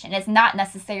definition. It's not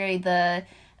necessarily the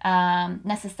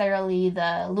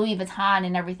Louis Vuitton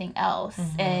and everything else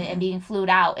and being flued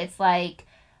out. It's like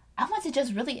I want to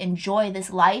just really enjoy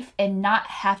this life and not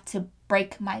have to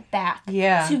break my back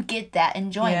to get that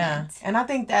enjoyment. Yeah. And I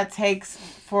think that takes,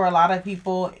 for a lot of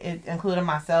people, including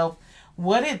myself,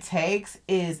 what it takes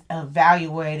is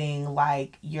evaluating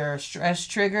like your stress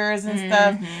triggers and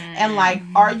stuff. And like,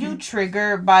 are you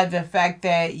triggered by the fact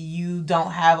that you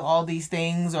don't have all these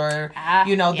things or,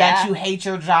 that you hate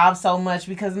your job so much?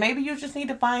 Because maybe you just need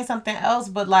to find something else.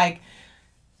 But like,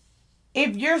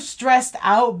 if you're stressed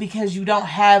out because you don't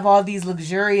have all these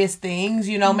luxurious things,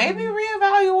 maybe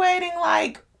reevaluating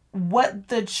like what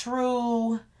the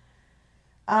true,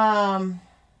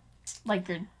 like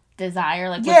your desire?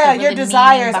 Like, yeah, what's the your really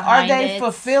desires, meaning are behind they it?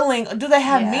 fulfilling? Do they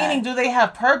have Yeah. meaning? Do they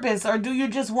have purpose? Or do you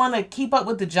just want to keep up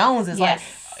with the Joneses? Yes.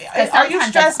 Like, 'Cause are you sometimes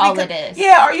stressed that's all because, it is.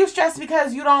 yeah, are you stressed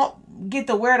because you don't get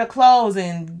to wear the clothes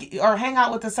or hang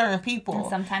out with the certain people? And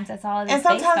sometimes that's all it is. And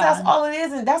sometimes based that's on. all it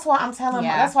is, and that's why I'm telling.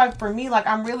 Yeah. That's why for me, like,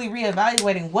 I'm really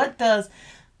reevaluating what does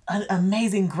an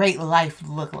amazing, great life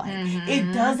look like. Mm-hmm.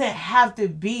 It doesn't have to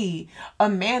be a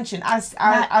mansion.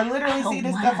 I literally see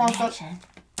this stuff on social.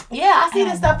 Yeah, I see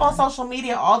this stuff on social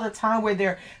media all the time where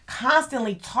they're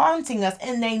constantly taunting us,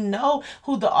 and they know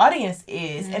who the audience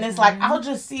is, and it's like I've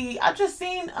just seen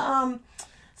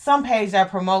some page that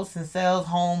promotes and sells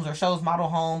homes or shows model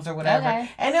homes or whatever,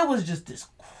 and it was just this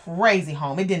crazy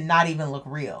home. It did not even look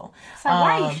real. So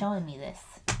why are you showing me this?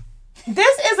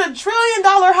 This is $1 trillion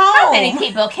home. How many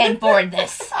people can board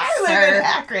this? I sir? live in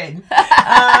Akron.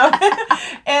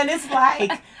 And it's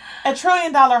like $1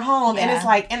 trillion home. Yeah. And it's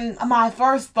like, and my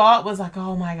first thought was like,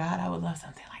 oh my God, I would love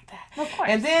something like that. Of course.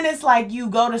 And then it's like,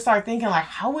 you go to start thinking like,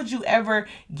 how would you ever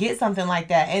get something like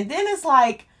that? And then it's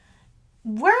like,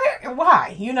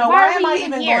 why? You know, why am I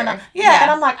even here? going on? Yeah,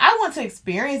 and I'm like, I want to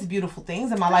experience beautiful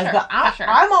things in my life, but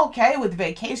I'm okay with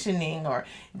vacationing or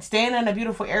staying in a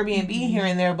beautiful Airbnb here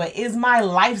and there, but is my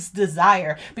life's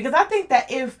desire? Because I think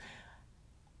that if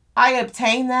I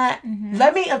obtain that,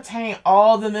 let me obtain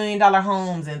all the $1 million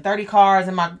homes and 30 cars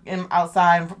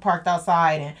parked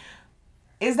outside, and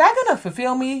is that gonna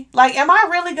fulfill me? Like, am I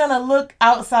really gonna look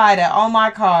outside at all my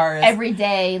cars every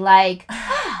day like,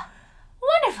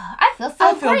 wonderful,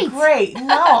 I feel great.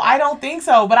 No, I don't think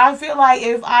so. But I feel like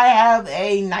if I have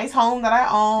a nice home that I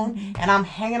own and I'm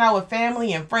hanging out with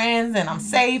family and friends and I'm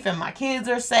safe and my kids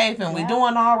are safe and we're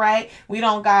doing all right, we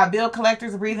don't got bill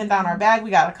collectors breathing down our back, we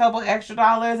got a couple extra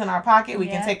dollars in our pocket, we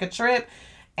can take a trip,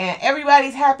 and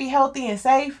everybody's happy, healthy, and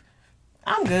safe,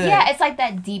 I'm good. Yeah, it's like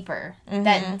that deeper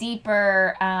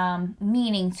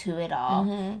meaning to it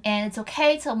all. And it's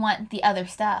okay to want the other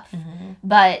stuff,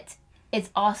 but it's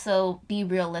also be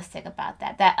realistic about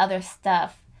that. That other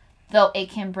stuff, though it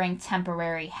can bring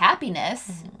temporary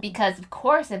happiness, because of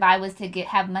course, if I was to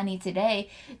have money today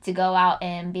to go out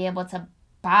and be able to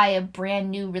buy a brand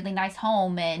new, really nice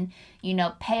home and, you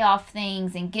know, pay off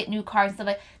things and get new cars and stuff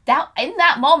like that, in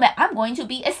that moment, I'm going to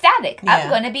be ecstatic. Yeah. I'm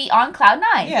going to be on cloud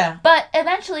 9. Yeah. But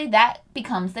eventually that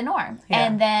becomes the norm. Yeah.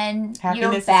 And then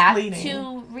happiness, you're back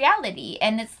to reality.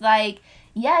 And it's like,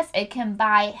 yes, it can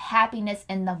buy happiness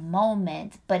in the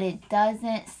moment, but it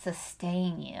doesn't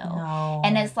sustain you. No.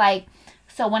 And it's like,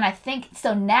 so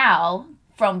now,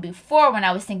 from before when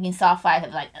I was thinking soft life, I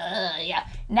was like, yeah.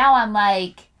 Now I'm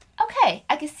like, okay,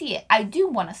 I can see it. I do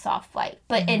want a soft life,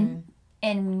 but in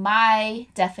my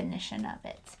definition of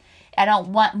it. I don't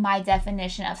want my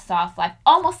definition of soft life.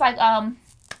 Almost like,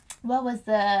 what was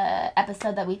the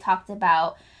episode that we talked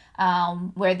about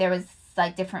where there was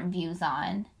like different views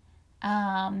on?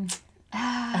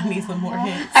 I need some more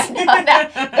hints. I know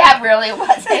that really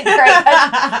wasn't great.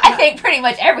 I think pretty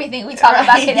much everything we talk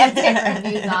about can have different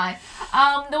views on.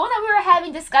 The one that we were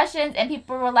having discussions and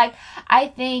people were like, I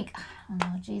think,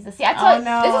 oh Jesus. See, I told you,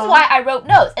 this is why I wrote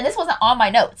notes, and this wasn't on my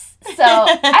notes. So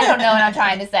I don't know what I'm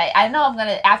trying to say. I know I'm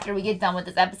gonna, after we get done with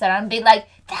this episode, I'm gonna be like,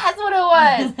 that's what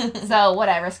it was. So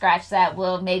whatever, scratch that.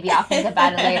 Maybe I'll think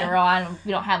about it later on.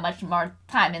 We don't have much more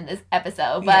time in this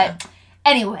episode, but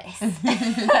anyways.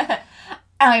 I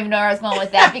don't even know where I was going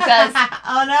with that because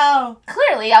oh no,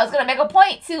 clearly I was going to make a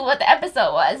point to what the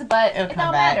episode was, but it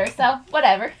don't matter, so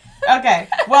whatever. Okay,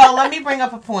 well, let me bring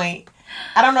up a point.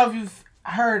 I don't know if you've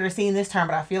heard or seen this term,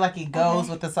 but I feel like it goes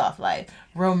with the soft life.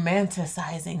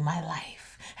 Romanticizing my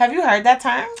life. Have you heard that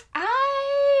term?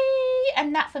 I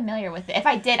am not familiar with it. If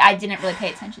I did, I didn't really pay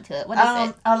attention to it. What is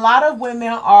it? A lot of women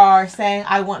are saying,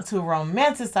 I want to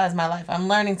romanticize my life. I'm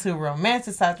learning to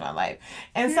romanticize my life.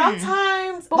 And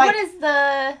sometimes... But what is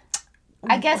I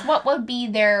guess what would be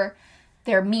their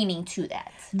meaning to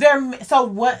that?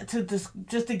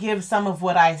 Just to give some of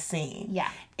what I've seen. Yeah.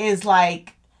 Is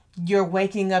like... You're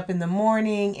waking up in the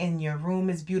morning and your room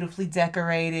is beautifully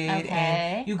decorated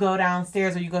and you go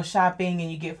downstairs or you go shopping and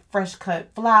you get fresh cut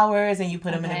flowers and you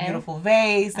put them in a beautiful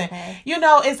vase. And, you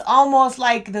know, it's almost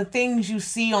like the things you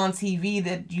see on TV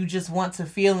that you just want to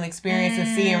feel and experience and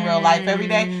see in real life every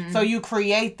day. So you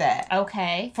create that.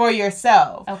 Okay. For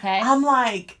yourself. Okay. I'm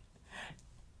like,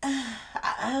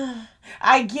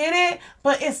 I get it,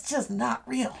 but it's just not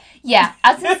real. Yeah.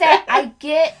 I was going to say, I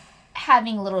get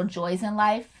having little joys in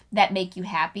life that make you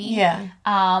happy. Yeah.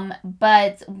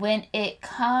 But when it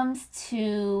comes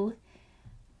to,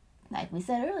 like we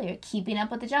said earlier, keeping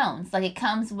up with the Jones, like it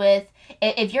comes with,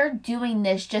 if you're doing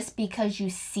this just because you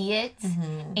see it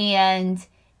and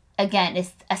again,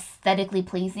 it's aesthetically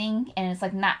pleasing, and it's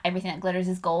like not everything that glitters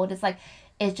is gold. It's like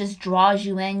it just draws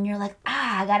you in. You're like,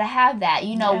 I gotta have that.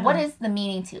 You know, what is the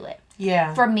meaning to it?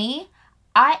 Yeah. For me,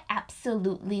 I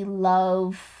absolutely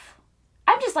love.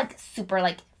 I'm just like super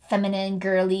like feminine,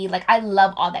 girly. Like I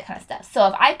love all that kind of stuff. So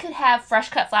if I could have fresh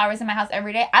cut flowers in my house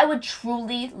every day, I would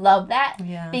truly love that.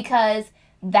 Yeah. Because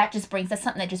that's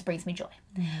something that just brings me joy.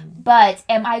 But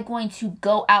am I going to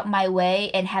go out my way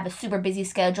and have a super busy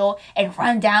schedule and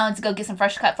run down to go get some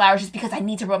fresh cut flowers just because I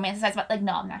need to romanticize my, like,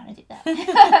 no, I'm not going to do that. I'm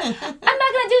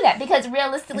not going to do that because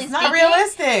realistically it's not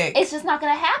realistic. It's just not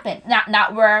going to happen.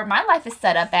 Not where my life is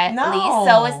set up at least.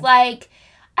 So it's like,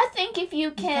 I think if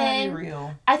you can, be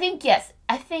real. I think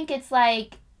it's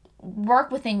like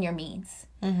work within your means.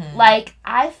 Like,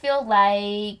 I feel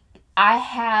like I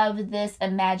have this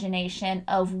imagination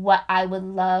of what I would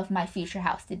love my future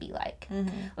house to be like.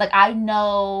 Like, I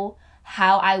know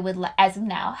how I would, as of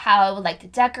now, how I would like to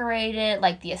decorate it,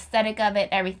 like the aesthetic of it,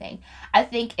 everything. I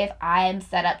think if I am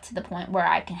set up to the point where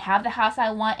I can have the house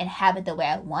I want and have it the way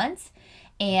I want,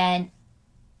 and,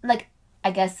 like, I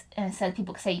guess instead of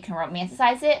people say you can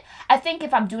romanticize it, I think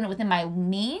if I'm doing it within my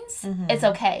means, it's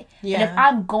okay. Yeah. But if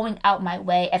I'm going out my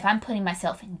way, if I'm putting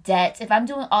myself in debt, if I'm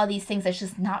doing all these things that's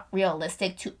just not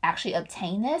realistic to actually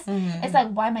obtain this, it's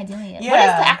like, why am I doing it? Yeah. What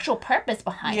is the actual purpose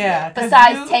behind it?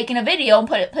 Besides taking a video and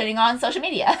putting on social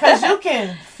media. Because you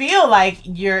can feel like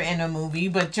you're in a movie,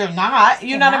 but you're not.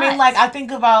 You know what I mean? Like, I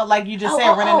think about, like you just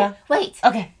said, running wait.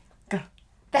 Okay.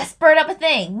 That spurred up a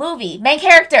thing. Movie. Main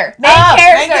character. Main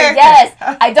character. Yes.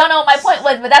 I don't know what my point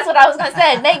was, but that's what I was going to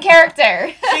say. Main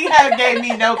character. She gave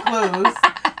me no clues.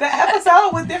 The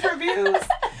episode with different views.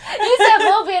 You said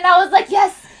movie, and I was like,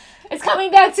 yes, it's coming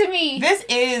back to me. This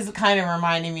is kind of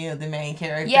reminding me of the main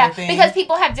character thing. Because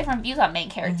people have different views on main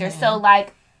characters. So,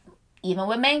 like, even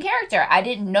with main character, I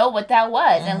didn't know what that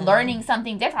was. And learning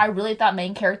something different, I really thought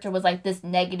main character was, like, this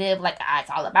negative, like, it's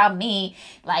all about me.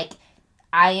 Like,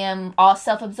 I am all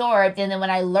self-absorbed, and then when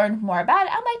I learned more about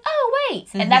it, I'm like, oh, wait.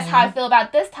 And that's how I feel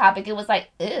about this topic. It was like,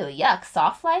 ew, yuck,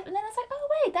 soft life. And then it's like, oh,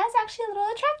 wait, that's actually a little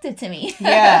attractive to me.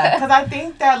 Yeah, because I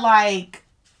think that, like,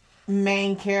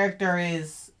 main character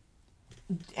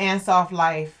and soft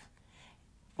life,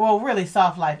 well, really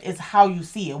soft life is how you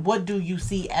see it. What do you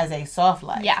see as a soft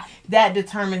life? Yeah. That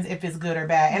determines if it's good or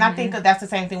bad. And I think that that's the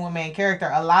same thing with main character.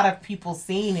 A lot of people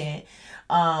seen it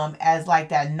as like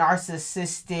that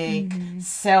narcissistic,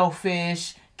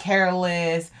 selfish,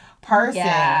 careless person.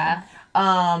 Yeah.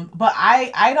 But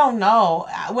I don't know.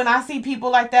 When I see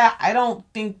people like that, I don't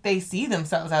think they see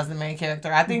themselves as the main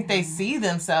character. I think they see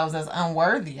themselves as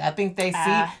unworthy. I think they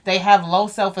they have low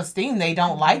self-esteem. They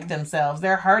don't like themselves.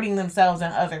 They're hurting themselves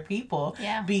and other people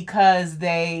because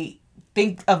they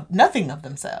think of nothing of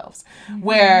themselves,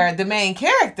 where the main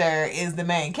character is the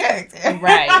main character.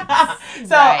 Right.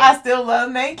 I still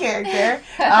love main character. And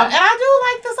I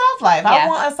do like the soft life. I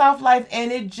want a soft life,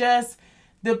 and it just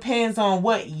depends on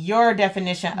what your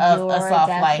definition of a soft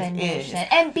life is.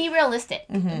 And be realistic.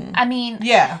 I mean,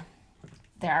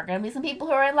 there are going to be some people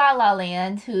who are in La La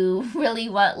Land who really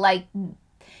want, like,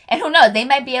 and who knows, they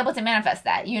might be able to manifest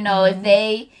that. You know, if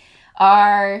they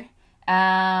are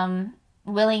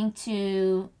willing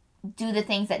to do the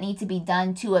things that need to be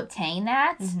done to obtain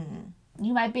that,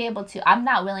 you might be able to. I'm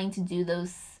not willing to do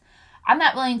those. I'm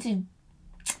not willing to,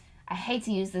 I hate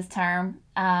to use this term,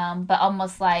 but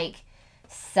almost like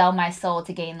sell my soul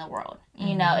to gain the world.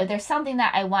 You know, if there's something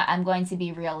that I want, I'm going to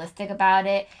be realistic about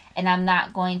it, and I'm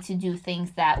not going to do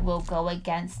things that will go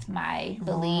against my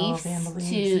beliefs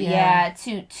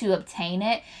to obtain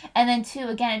it. And then two,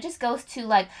 again, it just goes to,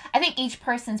 like, I think each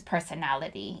person's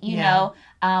personality, you know.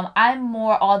 I'm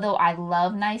more, although I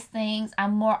love nice things,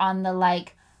 I'm more on the,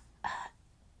 like,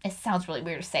 it sounds really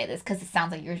weird to say this because it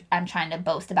sounds like I'm trying to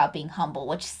boast about being humble,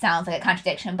 which sounds like a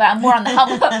contradiction, but I'm more on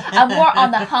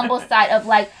the humble side of,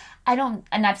 like, I don't,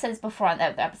 and I've said this before on the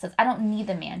other episodes, I don't need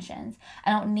the mansions.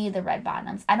 I don't need the red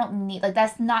bottoms. I don't need, like,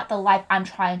 that's not the life I'm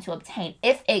trying to obtain.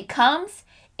 If it comes,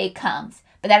 it comes.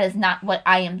 But that is not what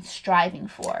I am striving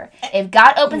for. If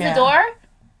God opens the door,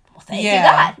 well, thank you,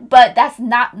 God. But that's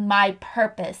not my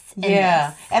purpose in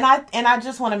this. And I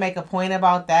just want to make a point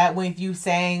about that. With you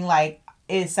saying, like,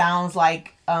 it sounds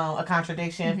like a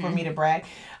contradiction for me to brag.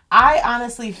 I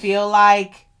honestly feel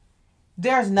like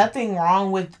there's nothing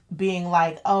wrong with being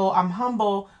like, oh, I'm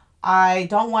humble, I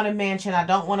don't want a mansion. I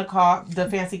don't want the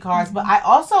fancy cars. But I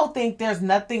also think there's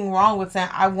nothing wrong with saying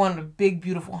I want a big,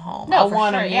 beautiful home. I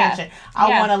want a mansion.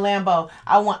 I want a Lambo.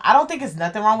 I don't think it's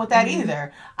nothing wrong with that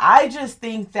either. I just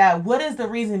think that what is the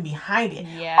reason behind it?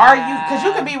 Yeah. Are you, because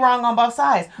you could be wrong on both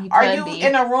sides. Are you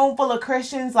in a room full of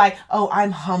Christians like, oh,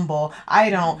 I'm humble. I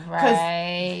don't.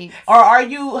 Right. Or are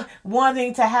you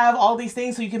wanting to have all these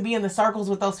things so you can be in the circles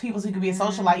with those people so you can be a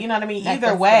socialite? You know what I mean?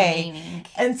 Either way,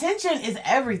 intention is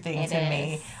everything to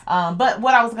me. But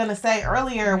what I was going to say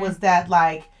earlier was that,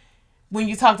 like, when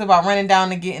you talked about running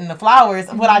down and getting the flowers,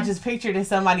 what I just pictured is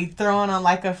somebody throwing on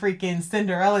like a freaking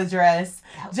Cinderella dress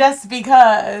just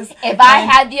because. If I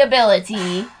had the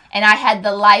ability and I had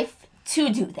the life to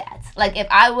do that, like if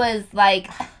I was like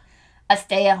a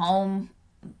stay-at-home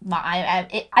mom,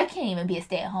 I can't even be a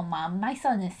stay-at-home mom. My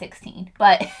son is 16,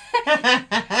 but and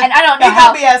I don't know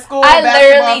how. Be at school, I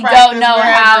literally don't know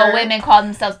how women call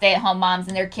themselves stay-at-home moms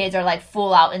and their kids are like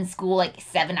full out in school like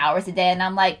 7 hours a day, and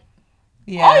I'm like,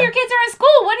 all your kids are in school.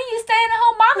 What are you staying at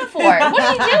home mama for? What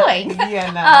are you doing?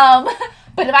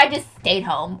 But if I just stayed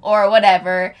home or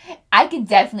whatever, I could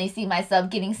definitely see myself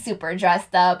getting super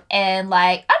dressed up and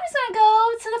like, I'm just gonna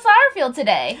go to the flower field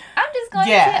today. I'm just going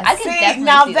to. I could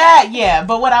definitely see that.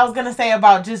 But what I was gonna say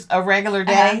about just a regular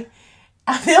day,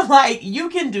 I feel like you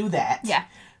can do that. Yeah.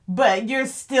 But you're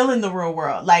still in the real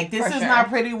world. Like, this is not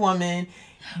Pretty Woman.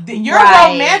 You're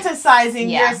romanticizing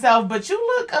yourself, but you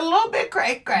look a little bit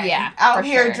cray out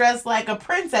here dressed like a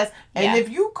princess. And if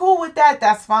you cool with that,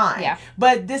 that's fine. Yeah.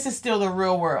 But this is still the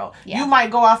real world. Yeah. You might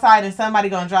go outside and somebody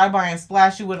gonna drive by and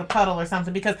splash you with a puddle or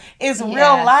something because it's real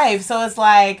life. So it's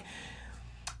like,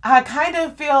 I kind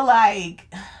of feel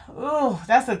like, ooh,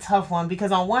 that's a tough one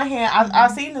because on one hand,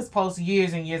 I've seen this post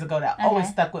years and years ago that always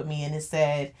stuck with me, and it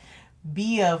said,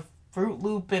 be a Fruit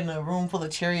Loop in a room full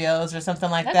of Cheerios or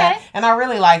something like that. And I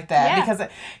really like that because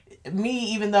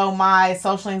me, even though my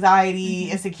social anxiety,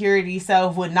 insecurity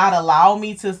self would not allow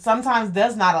me to, sometimes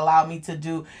does not allow me to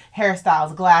do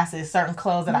hairstyles, glasses, certain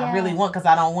clothes that I really want because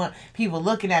I don't want people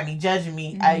looking at me, judging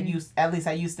me. I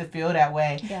used to feel that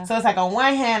way. Yeah. So it's like on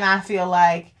one hand, I feel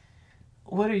like,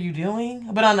 what are you doing?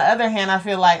 But on the other hand, I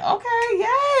feel like, okay,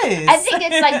 yes. I think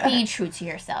it's like being true to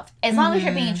yourself. As long as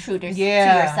you're being true to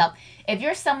yourself. If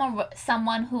you're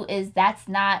someone who is, that's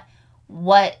not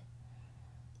what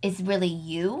is really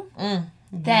you,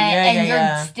 then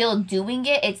you're still doing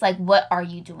it, it's like, what are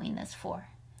you doing this for?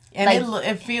 And like,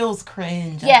 it feels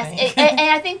cringe. Yes, and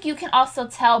I think you can also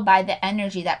tell by the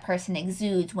energy that person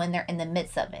exudes when they're in the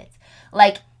midst of it.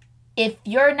 Like, if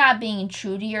you're not being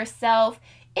true to yourself,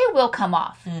 it will come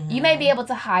off. You may be able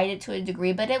to hide it to a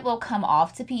degree, but it will come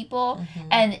off to people.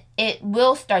 And it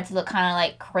will start to look kind of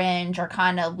like cringe or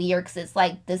kind of weird because it's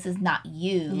like, this is not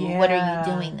you. Yeah. What are you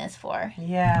doing this for?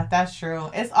 Yeah, that's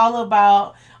true. It's all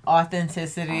about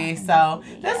authenticity. So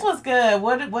this was good.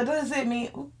 What does it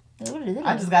mean?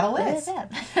 I just got a list.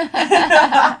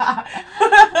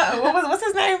 What's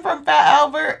his name from Fat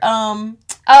Albert?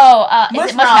 Is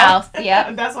it Mush Mouth?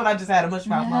 Yeah. That's what I just had, a Mush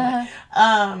Mouth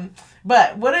moment.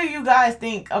 But what do you guys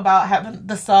think about having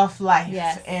the soft life?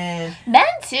 Yes. And men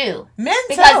too.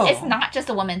 Because it's not just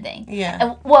a woman thing. Yeah.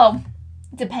 And, well,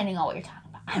 depending on what you're talking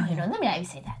about. I don't even know. Let me not even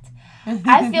say that.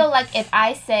 I feel like if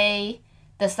I say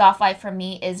the soft life for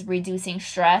me is reducing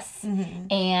stress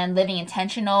and living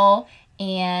intentional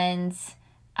and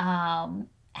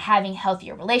having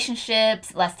healthier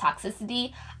relationships, less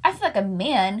toxicity, I feel like a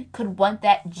man could want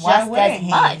that just as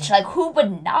much. Like, who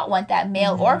would not want that,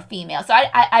 male or female? So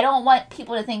I don't want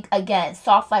people to think, again,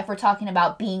 soft life, we're talking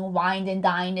about being wined and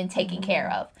dined and taken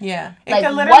care of. Yeah. Like,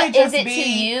 what is it to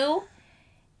you?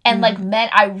 And, like, men,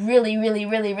 I really, really,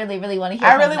 really, really, really want to hear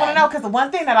from men. I really want to know, because the one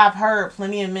thing that I've heard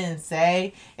plenty of men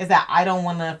say is that I don't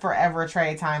want to forever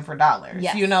trade time for dollars.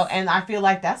 Yes. You know, and I feel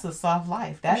like that's a soft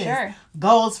life. That is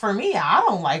goals for me. I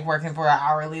don't like working for an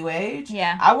hourly wage.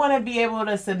 Yeah. I want to be able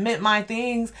to submit my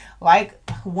things. Like,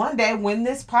 one day when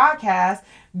this podcast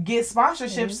get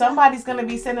sponsorship, somebody's going to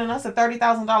be sending us a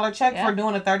 $30,000 check for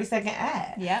doing a 30-second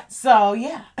ad. Yeah. So,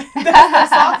 yeah, that's the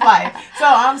soft life. So,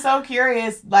 I'm so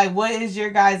curious, like, what is your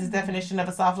guys' definition of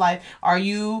a soft life? Are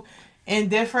you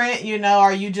indifferent? You know,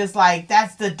 are you just like,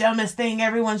 that's the dumbest thing,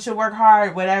 everyone should work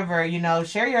hard, whatever, you know,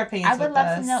 share your opinions with us. I would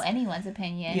love to know anyone's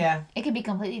opinion. Yeah. It could be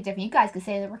completely different. You guys could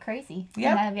say that we're crazy.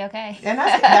 Yeah. And that'd be okay. And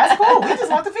that's cool. We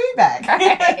just want the feedback.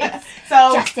 Right.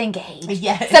 So just engage.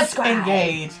 Yes. Subscribe.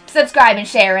 Engage. Subscribe and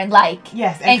share and like.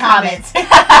 Yes. And comment.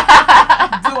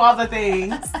 Do all the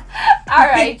things. All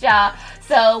right, y'all.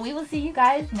 So we will see you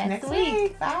guys next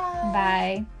week. Bye.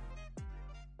 Bye.